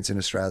experience in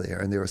Australia,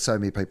 and there are so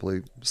many people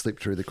who slip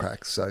through the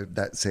cracks. So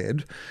that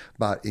said,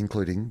 but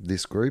including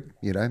this group,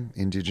 you know,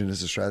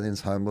 Indigenous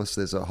Australians, homeless,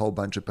 there's a whole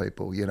bunch of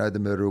people, you know, the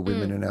murder of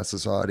women in our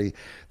society.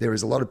 There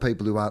is a lot of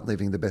people who aren't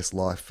living the best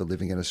life for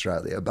living in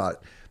Australia,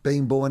 but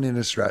being born in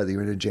Australia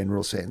in a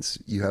general sense,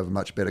 you have a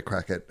much better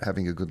crack at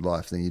having a good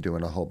life than you do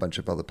in a whole bunch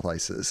of other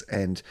places.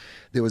 And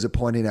there was a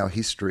point in our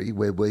history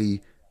where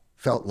we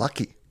felt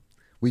lucky.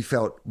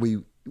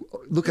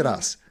 Look at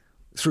us.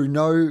 Through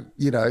no,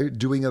 you know,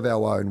 doing of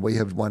our own, we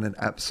have won an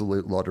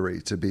absolute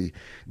lottery to be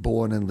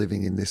born and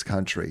living in this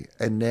country.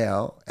 And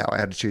now our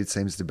attitude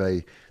seems to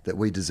be that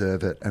we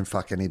deserve it and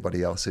fuck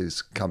anybody else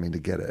who's coming to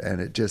get it. And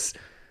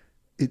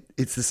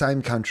it's the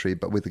same country,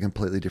 but with a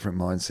completely different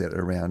mindset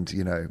around,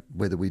 you know,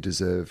 whether we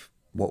deserve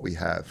what we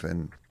have.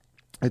 And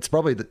it's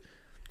probably the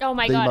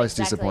most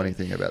disappointing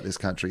thing about this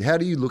country. How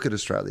do you look at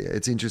Australia?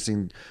 It's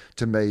interesting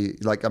to me.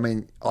 Like, I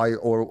mean, I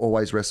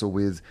always wrestle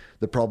with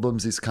the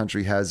problems this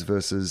country has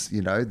versus,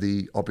 you know,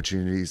 the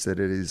opportunities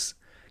that it is,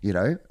 you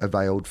know,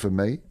 availed for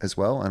me as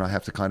well. And I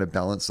have to kind of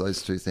balance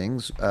those two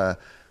things.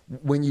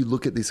 When you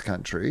look at this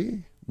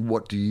country,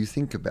 what do you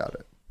think about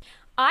it?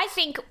 I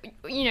think,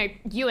 you know,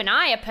 you and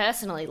I are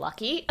personally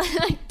lucky,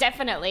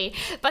 definitely.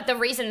 But the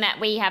reason that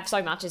we have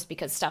so much is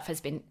because stuff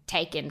has been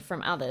taken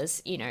from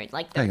others, you know,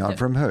 like... Hang on,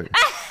 from who?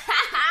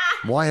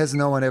 Why has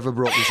no one ever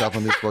brought this up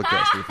on this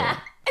podcast before?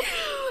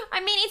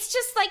 I mean, it's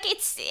just like,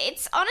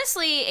 it's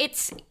honestly,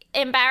 it's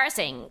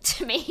embarrassing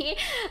to me.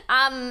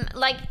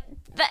 Like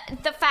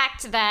the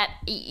fact that,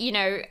 you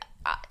know,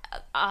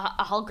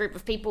 a whole group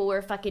of people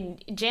were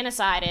fucking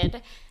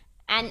genocided.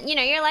 And, you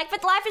know, you're like,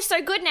 but life is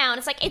so good now. And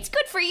it's like, it's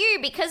good for you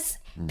because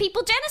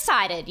people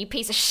genocided, you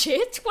piece of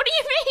shit. What do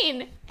you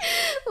mean?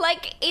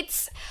 Like,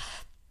 it's,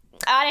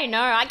 I don't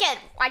know.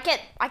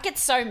 I get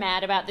so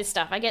mad about this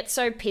stuff. I get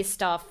so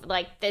pissed off.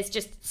 Like, there's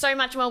just so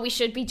much more we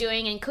should be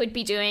doing and could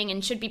be doing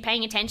and should be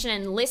paying attention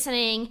and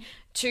listening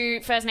to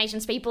First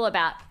Nations people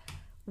about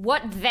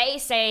what they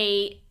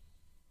say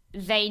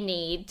they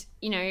need,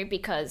 you know,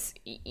 because,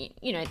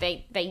 you know,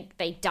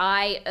 they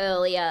die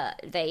earlier.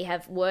 They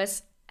have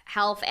worse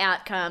health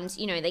outcomes,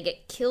 you know, they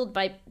get killed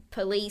by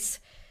police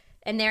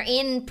and they're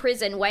in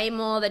prison way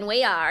more than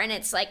we are. And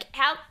it's like,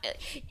 how,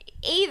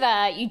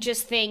 either you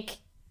just think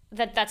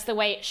that that's the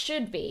way it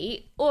should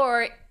be,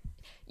 or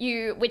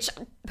you, which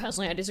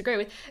personally I disagree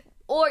with,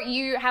 or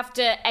you have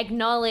to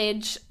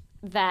acknowledge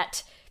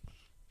that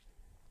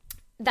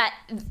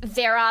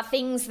there are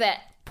things that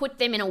put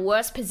them in a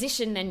worse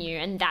position than you,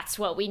 and that's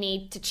what we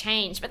need to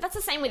change. But that's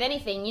the same with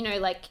anything, you know,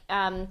 like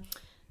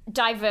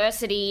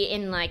diversity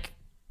in, like,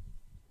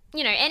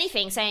 you know,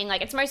 anything, saying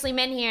like it's mostly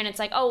men here, and it's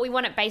like, oh, we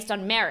want it based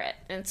on merit,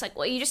 and it's like,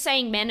 well, you're just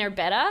saying men are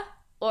better,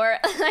 or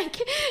like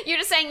you're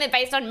just saying that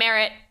based on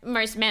merit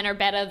most men are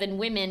better than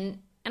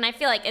women. And I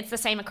feel like it's the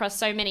same across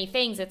so many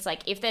things. It's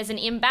like, if there's an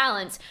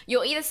imbalance,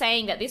 you're either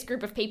saying that this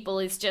group of people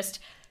is just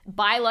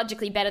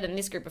biologically better than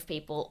this group of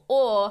people,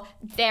 or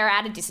they're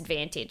at a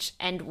disadvantage,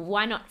 and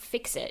why not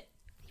fix it,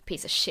 you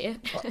piece of shit.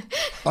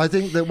 I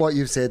think that what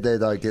you've said there,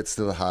 though, gets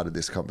to the heart of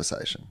this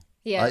conversation.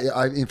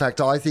 Yeah. In fact,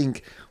 I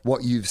think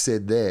what you've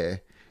said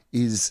there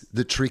is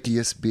the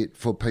trickiest bit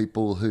for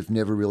people who've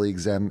never really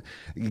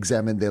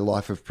examined their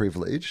life of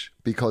privilege,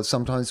 because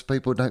sometimes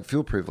people don't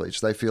feel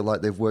privileged. They feel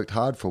like they've worked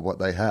hard for what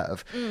they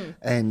have.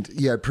 And,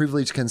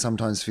 privilege can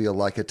sometimes feel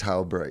like a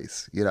tail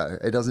breeze. You know,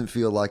 it doesn't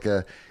feel like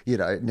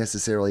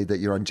necessarily that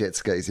you're on jet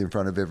skis in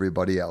front of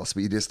everybody else,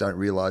 but you just don't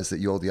realize that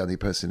you're the only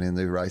person in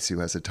the race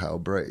who has a tail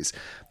breeze.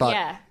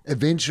 But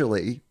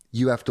eventually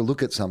you have to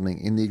look at something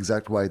in the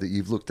exact way that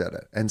you've looked at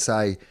it and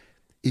say,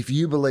 if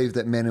you believe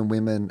that men and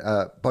women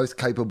are both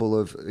capable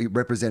of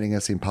representing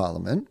us in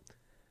Parliament,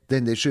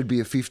 then there should be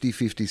a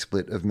 50-50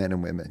 split of men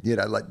and women,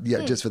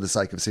 just for the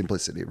sake of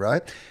simplicity,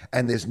 right?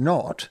 And there's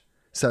not.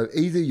 So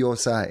either you're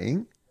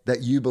saying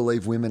that you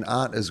believe women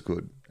aren't as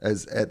good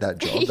as at that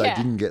job, they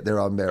didn't get their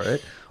own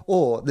merit,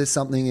 or there's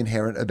something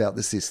inherent about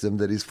the system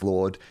that is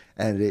flawed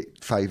and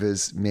it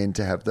favours men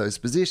to have those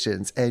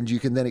positions. And you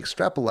can then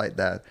extrapolate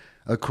that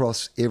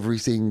across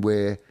everything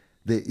where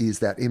there is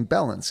that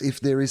imbalance. If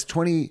there is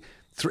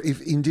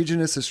if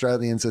Indigenous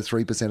Australians are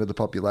 3% of the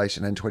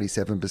population and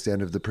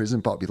 27% of the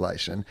prison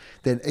population,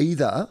 then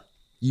either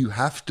you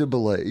have to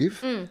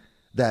believe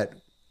that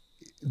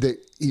the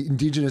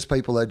Indigenous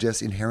people are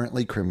just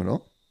inherently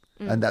criminal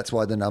and that's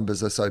why the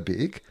numbers are so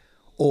big,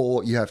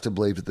 or you have to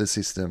believe that the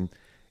system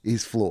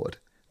is flawed.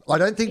 I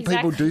don't think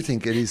people do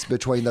think it is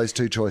between those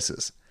two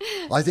choices.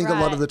 I think a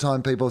lot of the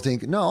time people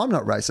think, no, I'm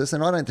not racist,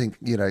 and I don't think,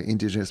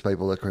 Indigenous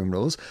people are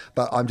criminals,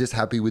 but I'm just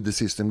happy with the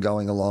system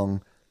going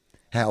along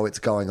how it's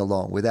going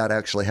along, without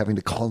actually having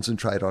to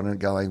concentrate on it,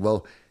 going,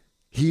 well,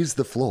 here's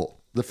the flaw.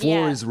 The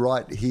flaw is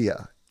right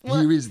here. Well,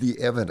 here is the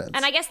evidence.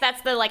 And I guess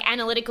that's the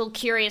analytical,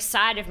 curious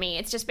side of me.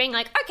 It's just being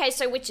like, okay,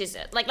 so which is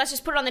it? Like, let's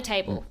just put it on the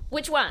table.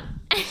 Which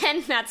one?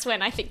 And that's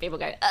when I think people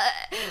go,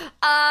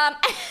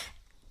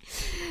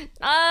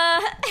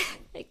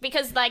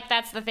 because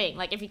that's the thing.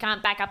 Like, if you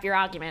can't back up your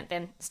argument,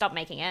 then stop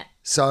making it.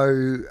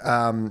 So,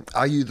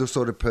 are you the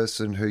sort of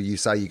person who you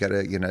say you go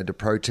to, to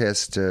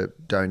protest, to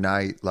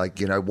donate? Like,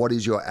 what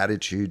is your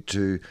attitude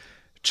to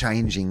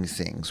changing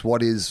things?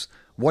 What is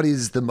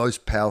the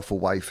most powerful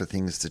way for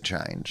things to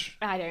change?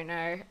 I don't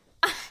know.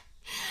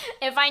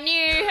 If I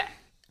knew,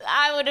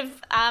 I would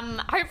have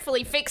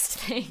hopefully fixed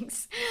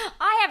things.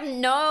 I have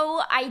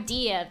no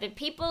idea. The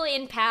people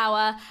in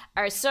power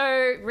are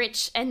so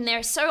rich and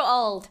they're so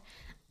old.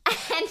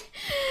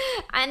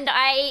 And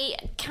I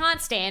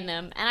can't stand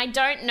them. And I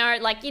don't know,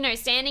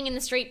 standing in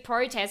the street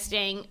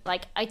protesting,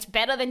 it's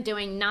better than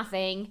doing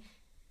nothing.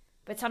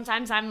 But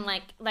sometimes I'm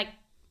like,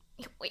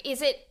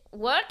 is it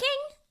working?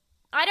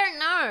 I don't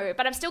know,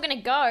 but I'm still going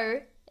to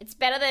go. It's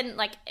better than,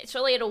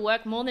 surely it'll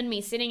work more than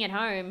me sitting at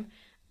home.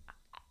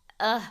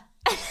 Well,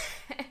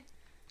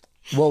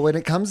 when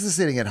it comes to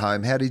sitting at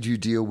home, how did you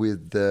deal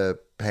with the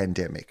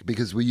pandemic?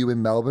 Because were you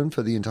in Melbourne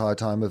for the entire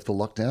time of the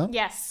lockdown?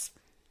 Yes,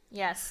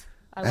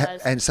 I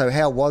was. And so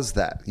how was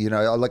that?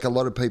 A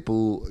lot of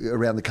people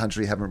around the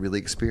country haven't really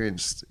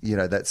experienced,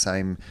 that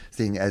same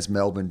thing as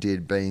Melbourne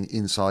did, being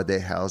inside their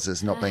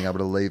houses, not being able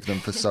to leave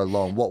them for so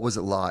long. What was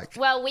it like?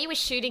 Well, we were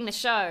shooting the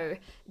show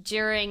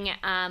during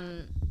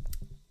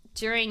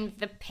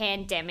the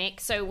pandemic.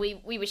 So we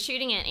were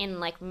shooting it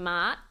in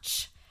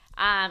March,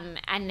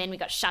 and then we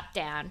got shut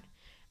down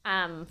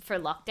for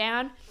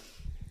lockdown.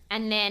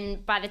 And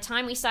then by the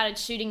time we started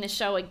shooting the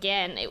show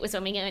again, it was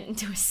when we went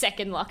into a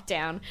second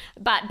lockdown.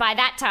 But by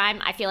that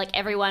time, I feel like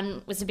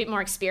everyone was a bit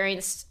more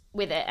experienced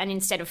with it. And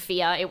instead of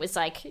fear, it was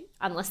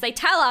unless they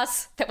tell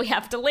us that we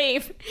have to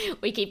leave,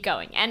 we keep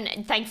going.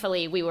 And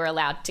thankfully, we were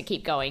allowed to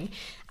keep going.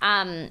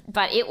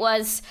 But it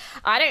was,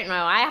 I don't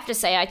know, I have to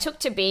say, I took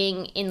to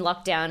being in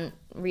lockdown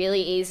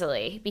really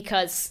easily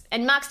because,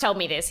 and Mark's told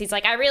me this, he's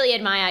like, I really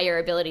admire your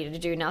ability to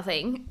do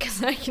nothing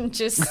because I can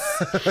just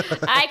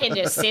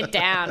sit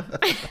down.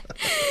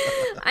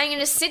 I can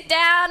just sit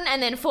down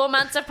and then 4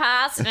 months have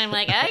passed and I'm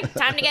like, oh,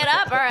 time to get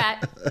up. All right.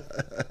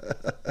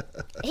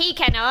 He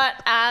cannot.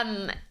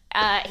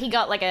 He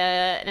got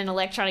an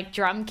electronic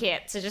drum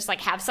kit to just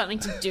have something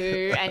to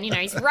do, and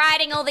he's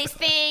writing all these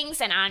things,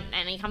 and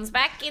he comes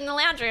back in the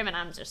lounge room, and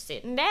I'm just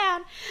sitting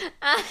down.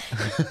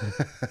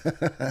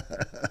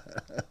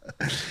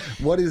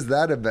 What is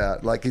that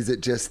about? Like, is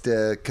it just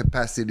a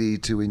capacity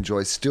to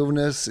enjoy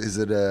stillness? Is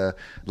it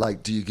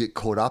do you get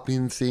caught up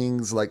in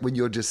things? Like when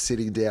you're just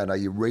sitting down, are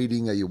you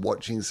reading? Are you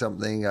watching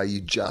something? Are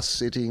you just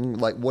sitting?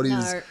 Like what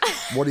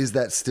is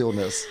that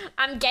stillness?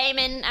 I'm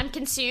gaming, I'm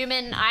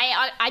consuming.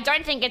 I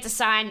don't think it's a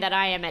sign that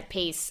I am at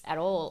peace at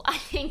all. I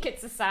think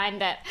it's a sign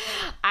that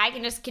I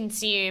can just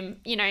consume,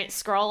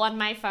 scroll on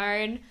my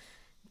phone,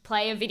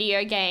 play a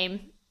video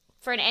game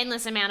for an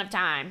endless amount of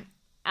time.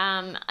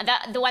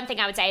 The one thing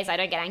I would say is I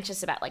don't get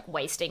anxious about like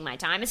wasting my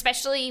time,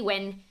 especially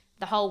when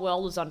the whole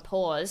world was on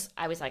pause.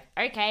 I was like,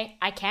 okay,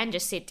 I can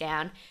just sit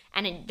down.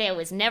 And there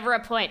was never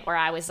a point where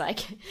I was like,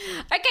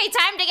 okay,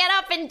 time to get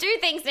up and do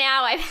things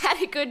now. I've had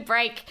a good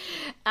break.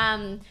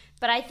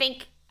 But I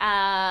think,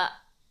 I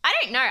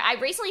don't know. I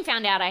recently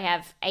found out I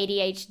have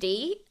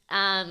ADHD,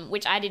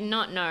 which I did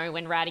not know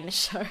when writing the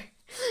show.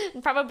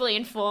 And probably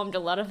informed a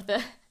lot of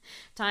the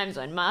times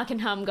when Mark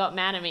and Hum got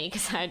mad at me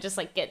because I would just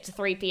like get to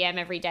 3 p.m.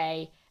 every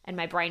day and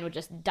my brain would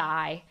just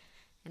die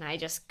and I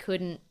just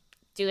couldn't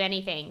do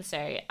anything. So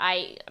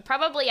I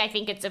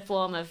think it's a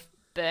form of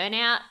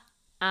burnout,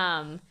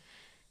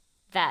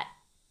 that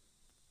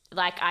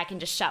like I can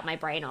just shut my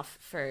brain off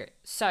for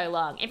so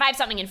long. If I have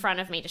something in front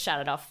of me to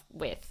shut it off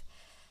with.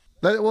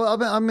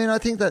 Well, I mean, I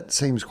think that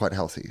seems quite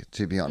healthy,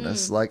 to be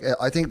honest. Like,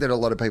 I think that a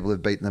lot of people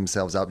have beaten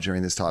themselves up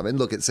during this time. And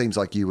look, it seems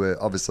like you were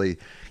obviously,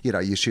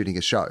 you're shooting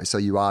a show. So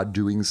you are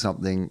doing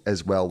something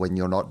as well when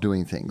you're not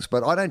doing things.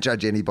 But I don't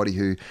judge anybody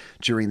who,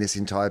 during this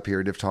entire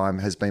period of time,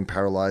 has been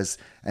paralyzed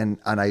and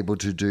unable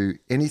to do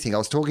anything. I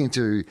was talking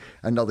to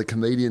another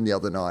comedian the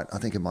other night. I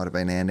think it might have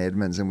been Ann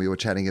Edmonds. And we were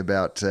chatting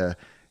about,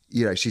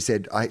 she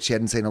said she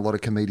hadn't seen a lot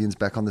of comedians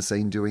back on the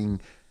scene doing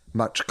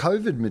much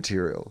COVID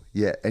material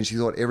yet. And she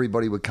thought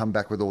everybody would come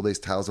back with all these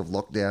tales of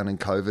lockdown and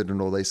COVID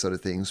and all these sort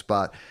of things.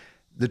 But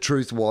the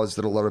truth was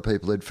that a lot of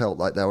people had felt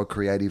like they were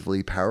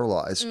creatively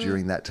paralyzed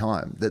during that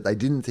time, that they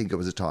didn't think it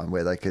was a time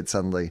where they could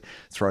suddenly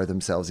throw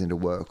themselves into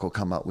work or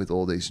come up with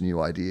all these new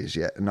ideas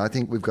yet. And I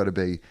think we've got to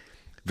be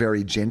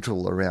very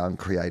gentle around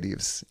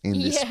creatives in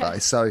this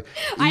space. So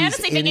I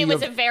honestly think it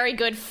was a very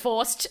good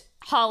forced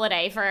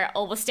holiday for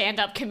all the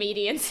stand-up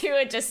comedians who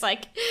are just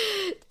like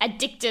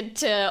addicted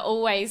to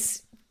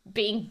always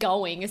being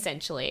going,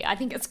 essentially. I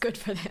think it's good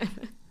for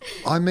them.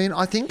 I mean,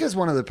 I think as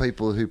one of the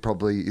people who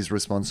probably is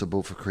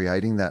responsible for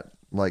creating that,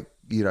 like,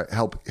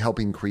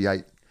 helping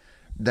create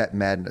that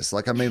madness.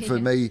 Like, I mean, for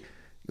me,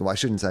 well, I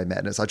shouldn't say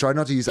madness. I try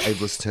not to use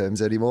ableist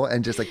terms anymore,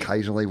 and just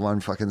occasionally one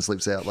fucking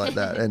slips out like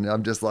that. And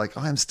I'm just like,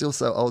 I'm still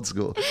so old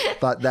school.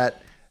 But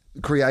that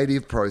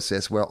creative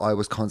process where I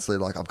was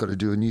constantly like, I've got to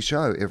do a new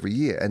show every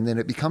year. And then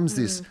it becomes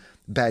this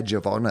badge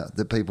of honor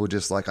that people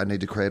just like, I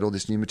need to create all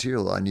this new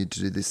material. I need to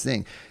do this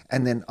thing.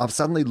 And then I've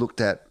suddenly looked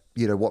at,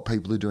 what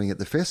people are doing at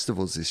the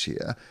festivals this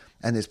year.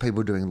 And there's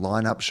people doing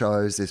lineup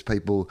shows. There's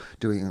people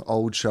doing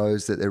old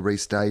shows that they're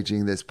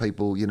restaging. There's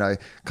people,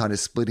 kind of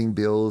splitting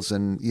bills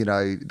and,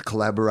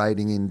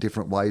 collaborating in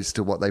different ways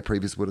to what they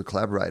previously would have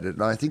collaborated.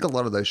 And I think a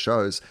lot of those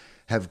shows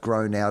have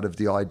grown out of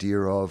the idea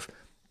of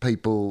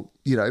people,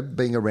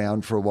 being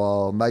around for a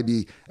while,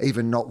 maybe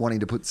even not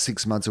wanting to put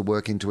 6 months of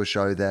work into a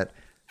show that,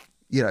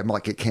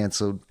 might get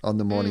cancelled on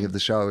the morning of the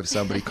show if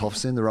somebody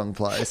coughs in the wrong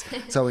place.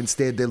 So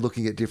instead, they're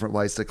looking at different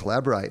ways to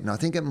collaborate. And I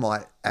think it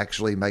might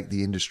actually make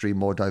the industry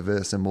more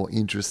diverse and more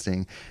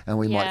interesting. And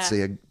we might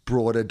see a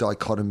broader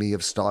dichotomy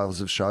of styles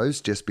of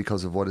shows just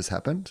because of what has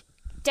happened.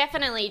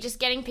 Definitely, just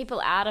getting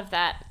people out of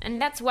that. And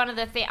that's one of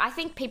the things. I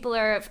think people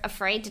are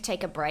afraid to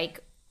take a break,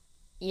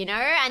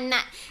 and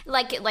that,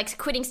 like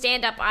quitting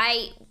stand-up,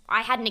 I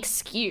had an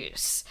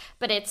excuse,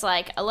 but it's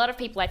like a lot of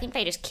people, I think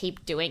they just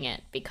keep doing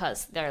it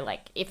because they're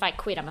like, if I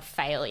quit, I'm a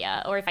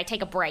failure, or if I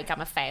take a break,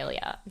 I'm a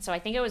failure. And so I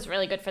think it was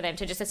really good for them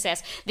to just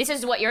assess, this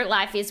is what your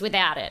life is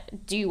without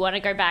it. Do you want to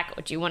go back,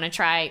 or do you want to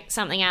try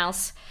something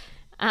else?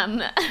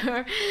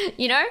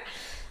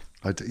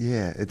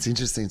 Yeah, it's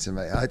interesting to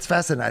me. It's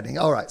fascinating.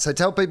 All right, so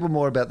tell people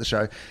more about the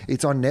show.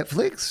 It's on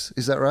Netflix,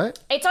 is that right?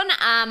 It's on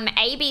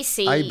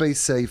ABC.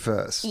 ABC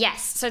first.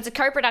 Yes, so it's a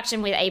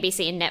co-production with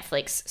ABC and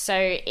Netflix.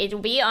 So it'll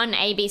be on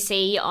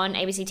ABC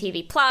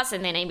TV Plus,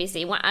 and then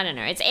ABC One. I don't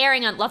know. It's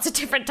airing on lots of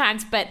different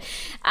times, but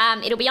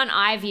it'll be on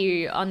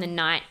iView on the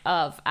night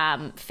of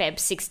Feb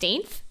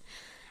 16th.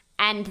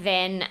 And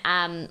then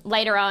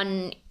later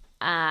on,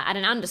 at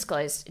an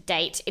undisclosed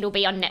date, it'll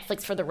be on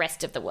Netflix for the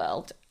rest of the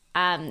world.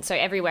 So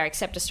everywhere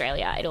except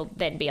Australia, it'll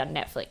then be on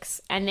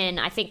Netflix. And then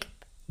I think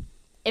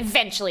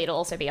eventually it'll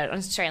also be on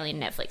Australian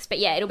Netflix. But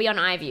yeah, it'll be on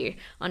iView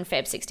on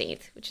Feb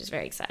 16th, which is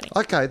very exciting.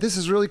 Okay, this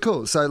is really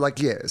cool. So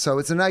so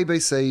it's an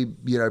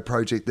ABC,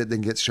 project that then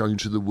gets shown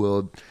to the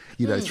world,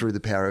 through the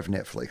power of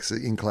Netflix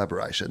in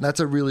collaboration. That's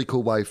a really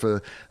cool way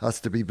for us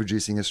to be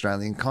producing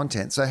Australian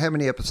content. So how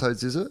many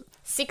episodes is it?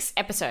 6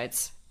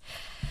 episodes.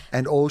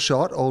 And all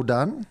shot, all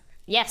done?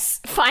 Yes,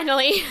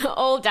 finally,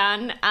 all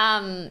done.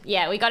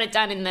 We got it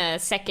done in the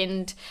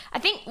second. I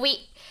think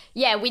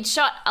we'd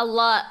shot a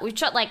lot. We'd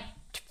shot like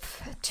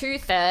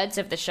 2/3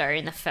 of the show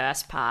in the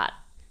first part,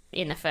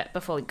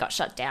 before we got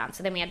shut down.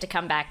 So then we had to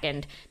come back,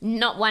 and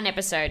not one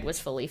episode was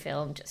fully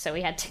filmed. So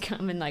we had to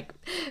come and like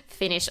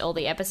finish all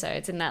the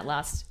episodes in that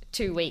last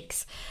 2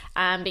 weeks.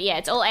 But yeah,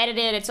 it's all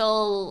edited. It's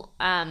all,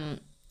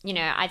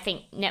 I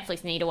think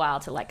Netflix need a while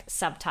to like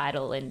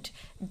subtitle and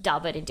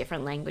dub it in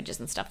different languages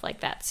and stuff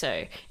like that.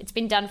 So it's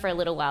been done for a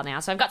little while now.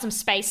 So I've got some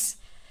space.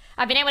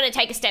 I've been able to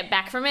take a step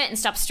back from it and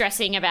stop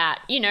stressing about,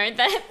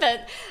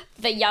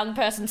 the young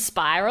person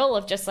spiral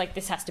of just like,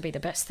 this has to be the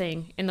best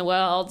thing in the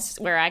world,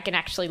 where I can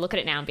actually look at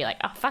it now and be like,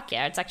 oh, fuck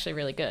yeah, it's actually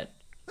really good.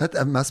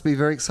 That must be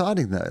very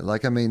exciting though.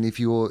 Like, I mean,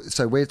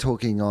 so we're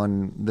talking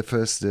on the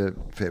 1st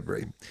of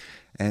February.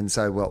 And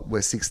so,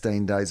 we're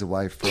 16 days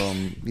away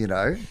from,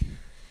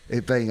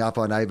 it being up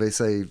on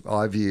ABC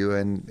iView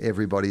and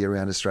everybody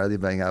around Australia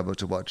being able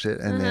to watch it.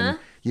 And then,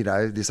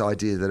 this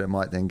idea that it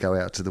might then go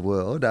out to the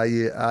world. Are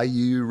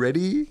you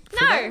ready for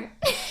that?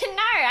 No.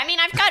 I mean,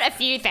 I've got a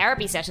few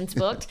therapy sessions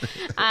booked,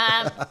 but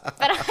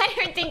I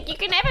don't think you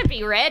can ever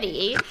be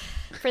ready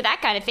for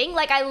that kind of thing.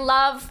 Like, I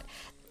love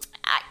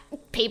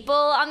people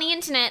on the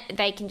internet.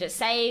 They can just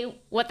say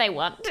what they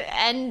want.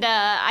 And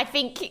I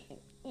think,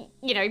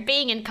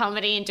 being in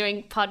comedy and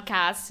doing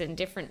podcasts and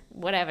different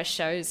whatever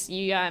shows,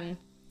 you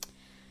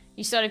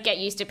sort of get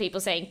used to people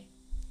saying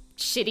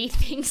shitty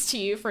things to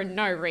you for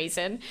no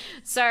reason.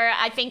 So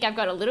I think I've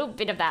got a little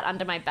bit of that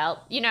under my belt.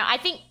 I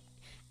think,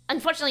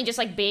 unfortunately, just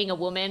like being a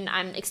woman,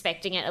 I'm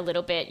expecting it a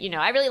little bit.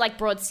 I really like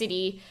Broad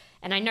City,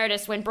 and I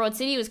noticed when Broad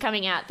City was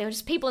coming out, there were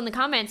just people in the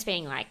comments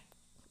being like,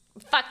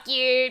 fuck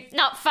you,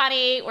 not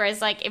funny.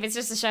 Whereas like, if it's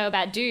just a show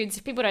about dudes,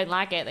 if people don't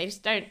like it, they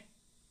just don't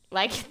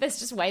like, there's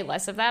just way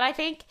less of that, I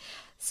think.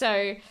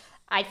 So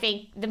I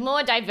think the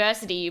more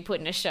diversity you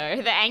put in a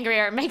show, the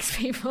angrier it makes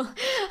people.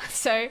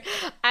 So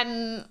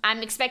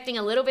I'm expecting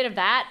a little bit of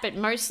that, but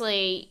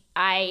mostly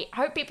I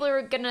hope people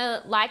are going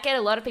to like it.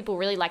 A lot of people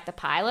really like the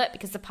pilot,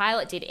 because the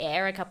pilot did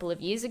air a couple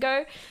of years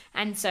ago.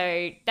 And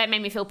so that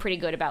made me feel pretty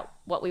good about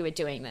what we were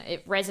doing, that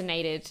it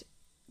resonated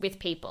with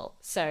people.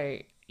 So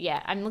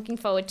yeah, I'm looking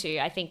forward to,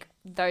 I think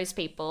those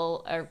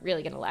people are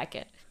really going to like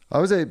it. I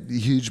was a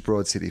huge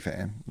Broad City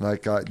fan.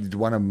 Like, I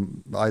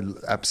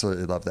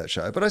absolutely love that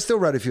show. But I still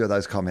wrote a few of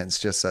those comments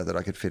just so that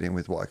I could fit in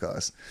with white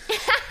guys.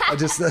 I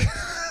just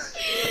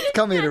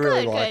come here to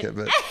really like it.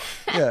 But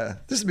yeah,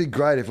 this would be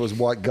great if it was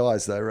white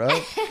guys though,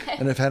 right?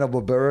 And if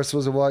Hannibal Buress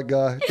was a white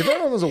guy. If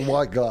everyone was a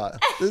white guy,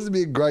 this would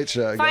be a great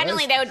show. Finally,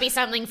 guys. There would be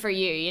something for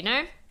you,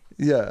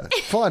 Yeah,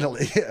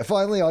 finally. Yeah,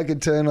 finally I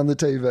could turn on the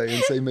TV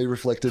and see me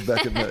reflected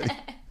back at me.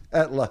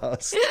 At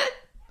last.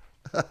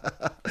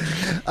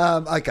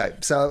 Okay,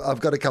 so I've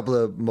got a couple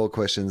of more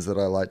questions that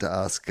I like to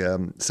ask.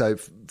 So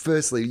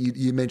firstly,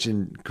 you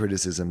mentioned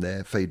criticism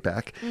there,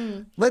 feedback.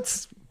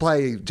 Let's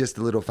play just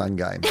a little fun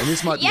game. And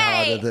this might be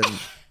harder than,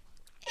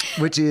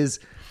 which is,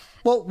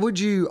 what would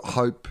you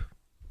hope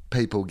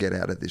people get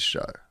out of this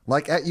show?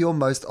 Like, at your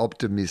most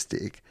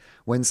optimistic,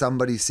 when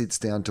somebody sits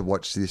down to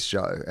watch this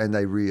show and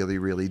they really,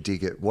 really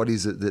dig it, what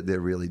is it that they're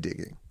really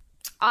digging?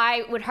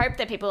 I would hope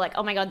that people are like,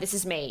 oh my God, this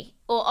is me.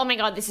 Or, oh my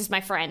God, this is my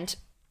friend.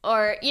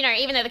 Or,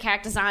 even though the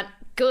characters aren't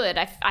good,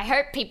 I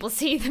hope people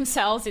see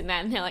themselves in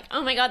that and they're like,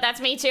 oh my God, that's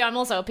me too. I'm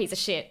also a piece of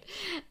shit.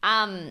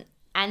 And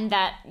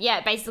that,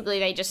 yeah, basically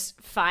they just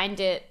find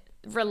it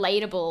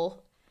relatable.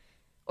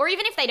 Or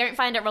even if they don't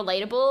find it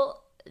relatable,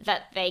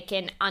 that they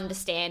can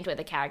understand where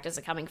the characters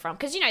are coming from.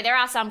 Because, there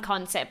are some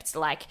concepts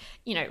like,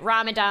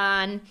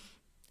 Ramadan,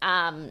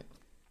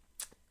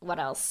 what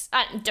else?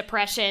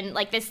 Depression.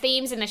 Like, there's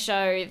themes in the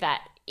show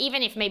that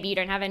even if maybe you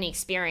don't have any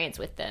experience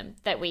with them,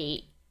 that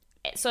we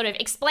sort of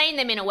explain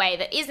them in a way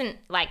that isn't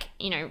like,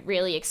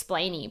 really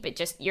explainy, but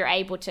just you're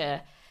able to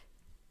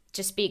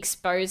just be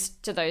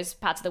exposed to those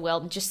parts of the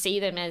world and just see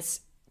them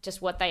as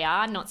just what they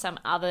are, not some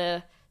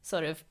other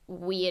sort of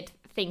weird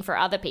thing for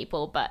other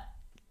people, but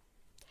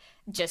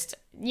just,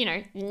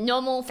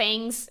 normal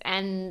things,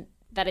 and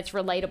that it's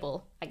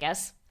relatable, I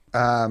guess.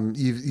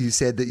 You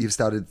said that you've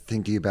started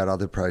thinking about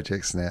other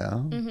projects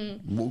now.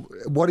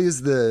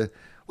 Mm-hmm.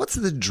 What's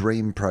the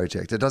dream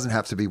project? It doesn't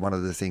have to be one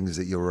of the things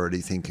that you're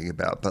already thinking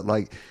about, but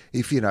like,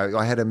 if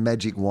I had a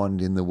magic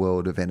wand in the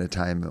world of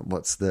entertainment,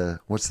 what's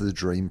the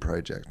dream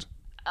project?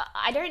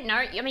 I don't know.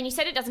 I mean, you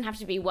said it doesn't have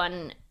to be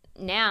one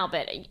now,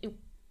 but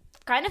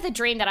kind of the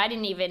dream that I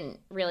didn't even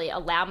really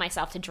allow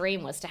myself to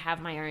dream was to have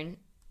my own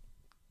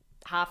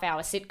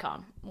half-hour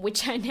sitcom,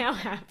 which I now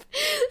have.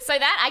 So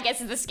that, I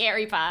guess, is the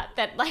scary part,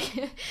 that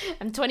like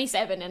I'm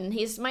 27 and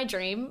here's my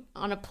dream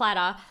on a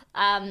platter.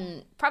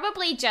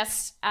 Probably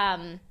just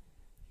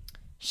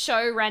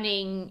show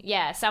running,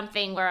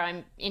 something where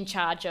I'm in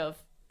charge of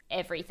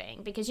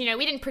everything, because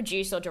we didn't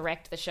produce or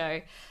direct the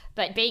show,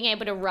 but being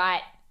able to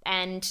write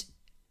and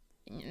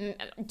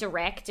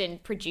direct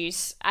and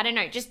produce, I don't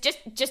know,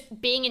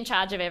 just being in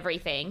charge of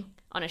everything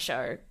on a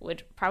show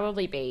would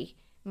probably be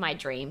my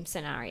dream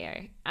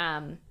scenario.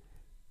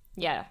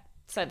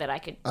 So that I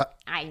could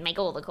I make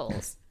all the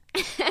calls.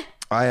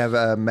 I have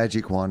a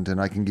magic wand and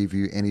I can give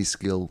you any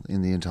skill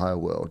in the entire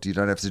world. You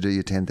don't have to do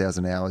your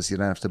 10,000 hours. You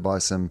don't have to buy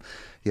some,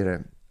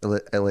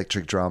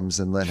 electric drums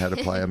and learn how to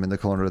play them in the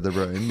corner of the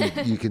room.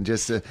 You can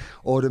just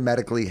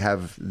automatically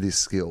have this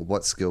skill.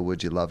 What skill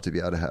would you love to be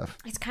able to have?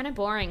 It's kind of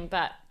boring,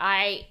 but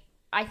I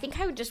think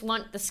I would just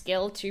want the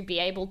skill to be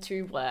able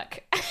to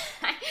work.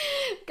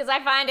 Because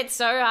I find it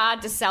so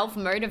hard to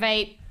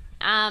self-motivate.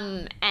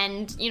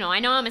 And, you know, I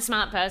know I'm a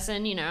smart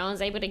person. You know, I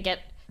was able to get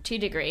 2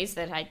 degrees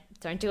that I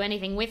don't do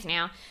anything with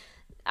now.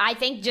 I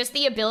think just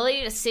the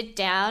ability to sit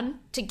down,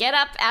 to get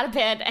up out of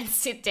bed and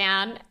sit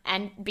down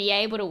and be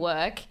able to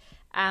work,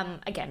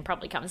 again,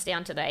 probably comes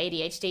down to the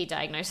ADHD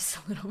diagnosis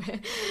a little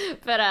bit.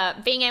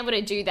 But being able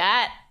to do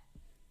that,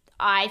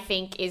 I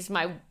think, is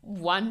my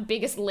one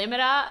biggest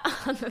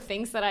limiter on the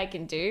things that I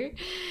can do.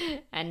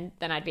 And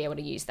then I'd be able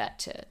to use that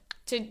to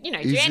you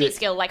know, do any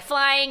skill, like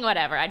flying,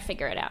 whatever. I'd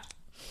figure it out.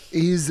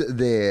 Is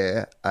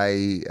there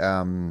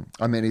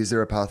is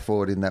there a path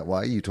forward in that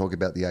way? You talk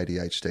about the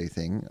ADHD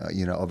thing.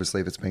 You know,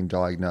 obviously, if it's been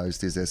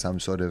diagnosed, is there some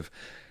sort of,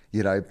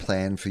 you know,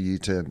 plan for you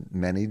to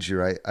manage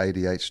your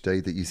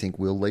ADHD that you think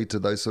will lead to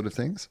those sort of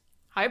things?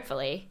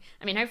 Hopefully.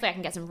 I mean, hopefully I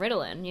can get some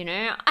Ritalin, you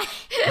know?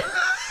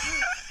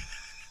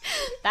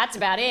 That's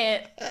about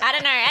it. I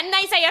don't know. And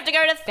they say you have to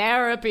go to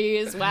therapy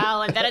as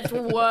well, and that it's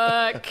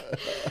work.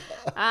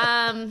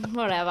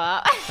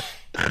 Whatever.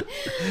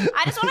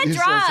 I just want a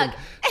drug.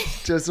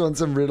 Just want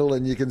some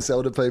Ritalin you can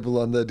sell to people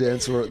on the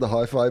dance floor at the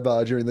Hi-Fi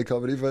bar during the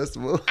comedy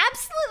festival.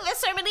 Absolutely. There's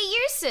so many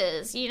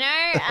uses, you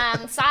know,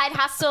 side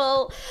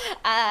hustle.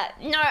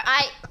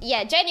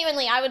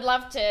 Genuinely, I would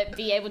love to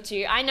be able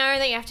to. I know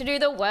that you have to do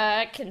the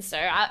work, and so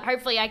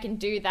hopefully I can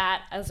do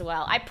that as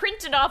well. I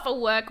printed off a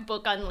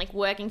workbook on like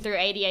working through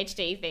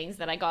ADHD things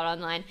that I got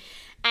online.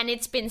 And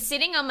it's been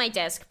sitting on my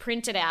desk,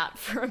 printed out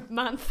for a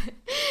month.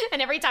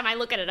 And every time I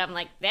look at it, I'm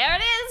like, there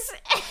it is.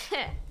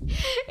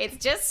 It's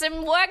just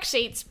some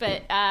worksheets.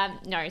 But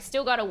no,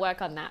 still got to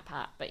work on that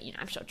part. But, you know,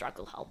 I'm sure drug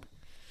will help.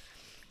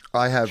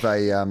 I have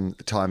a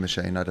time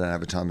machine. I don't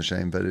have a time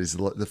machine, but it is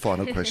the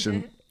final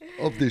question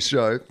of this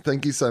show.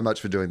 Thank you so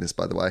much for doing this,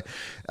 by the way.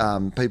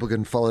 People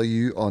can follow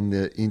you on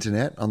the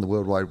internet, on the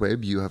World Wide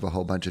Web. You have a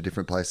whole bunch of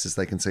different places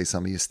they can see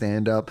some of your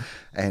stand-up.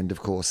 And, of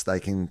course, they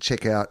can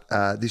check out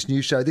this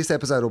new show. This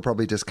episode will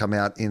probably just come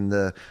out in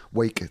the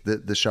week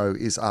that the show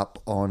is up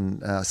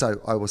on. So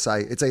I will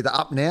say it's either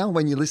up now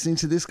when you're listening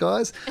to this,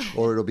 guys,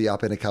 or it'll be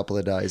up in a couple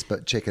of days.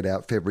 But check it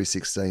out, February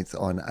 16th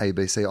on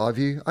ABC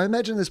iView. I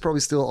imagine there's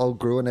probably still old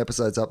Gruen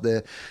episodes up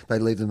there. They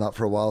leave them up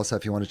for a while. So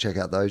if you want to check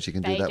out those, you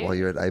can do that while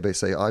you're at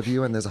ABC iView.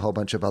 And there's a whole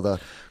bunch of other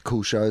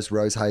cool shows,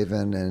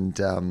 Rosehaven, and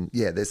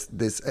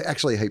there's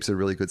actually heaps of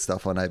really good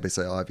stuff on ABC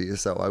iView.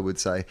 So I would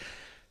say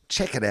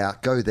check it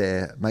out, go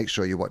there, make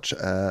sure you watch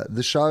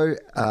the show.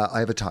 I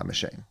have a time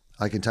machine.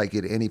 I can take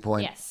you to any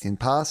point in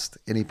past,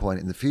 any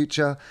point in the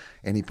future,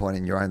 any point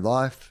in your own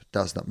life,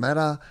 does not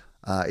matter.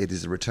 It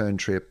is a return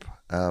trip.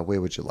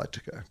 Where would you like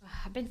to go?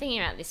 I've been thinking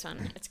about this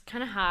one. It's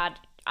kind of hard.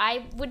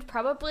 I would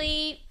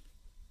probably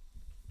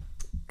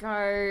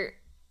go...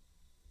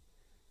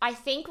 I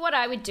think what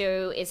I would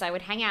do is I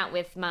would hang out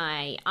with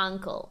my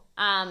uncle.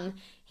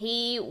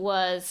 He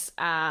was,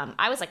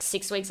 I was like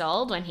 6 weeks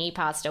old when he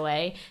passed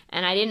away,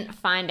 and I didn't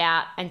find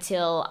out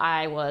until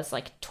I was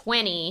like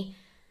 20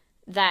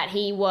 that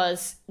he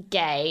was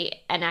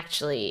gay and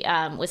actually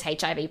was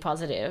HIV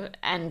positive,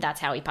 and that's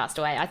how he passed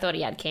away. I thought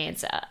he had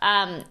cancer.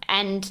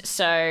 And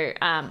so,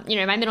 you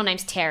know, my middle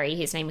name's Terry.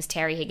 His name was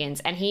Terry Higgins,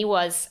 and he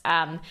was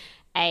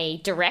a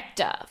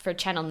director for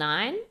Channel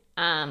 9.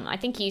 I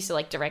think he used to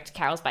like direct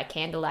Carols by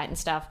Candlelight and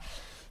stuff.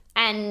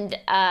 And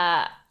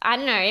I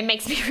don't know, it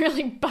makes me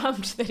really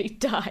bummed that he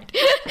died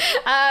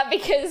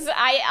because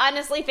I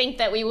honestly think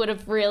that we would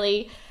have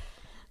really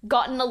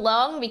gotten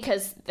along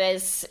because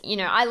there's, you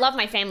know, I love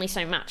my family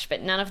so much,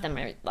 but none of them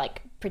are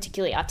like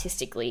particularly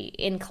artistically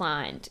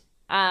inclined.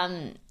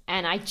 And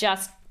I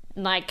just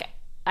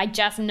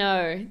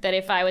know that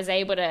if I was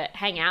able to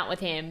hang out with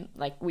him,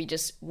 like we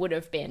just would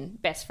have been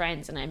best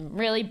friends. And I'm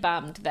really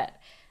bummed that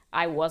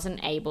I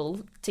wasn't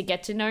able to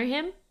get to know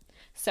him.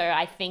 So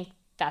I think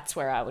that's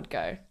where I would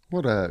go.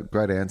 What a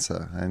great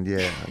answer. And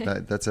yeah,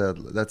 that's a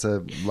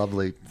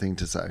lovely thing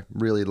to say.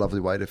 Really lovely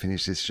way to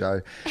finish this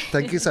show.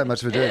 Thank you so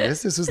much for doing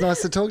this. This was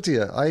nice to talk to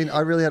you. I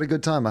really had a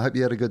good time. I hope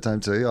you had a good time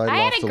too. I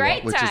laughed a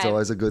lot, which is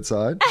always a good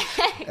sign.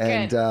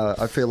 And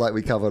I feel like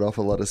we covered off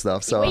a lot of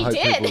stuff. So I hope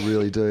people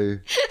really do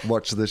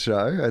watch the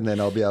show, and then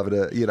I'll be able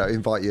to, you know,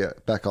 invite you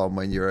back on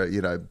when you're a,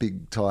 you know,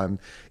 big time,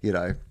 you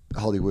know,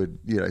 Hollywood,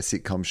 you know,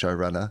 sitcom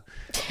showrunner.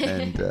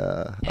 And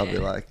I'll be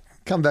like,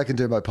 come back and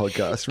do my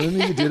podcast.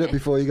 Remember you did it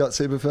before you got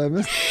super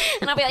famous?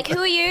 And I'll be like, who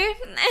are you?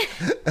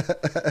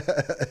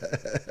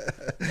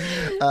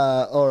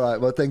 All right.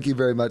 Well, thank you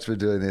very much for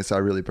doing this. I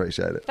really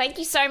appreciate it. Thank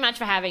you so much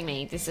for having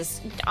me. This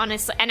is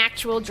honestly an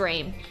actual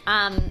dream.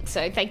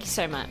 So thank you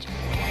so much.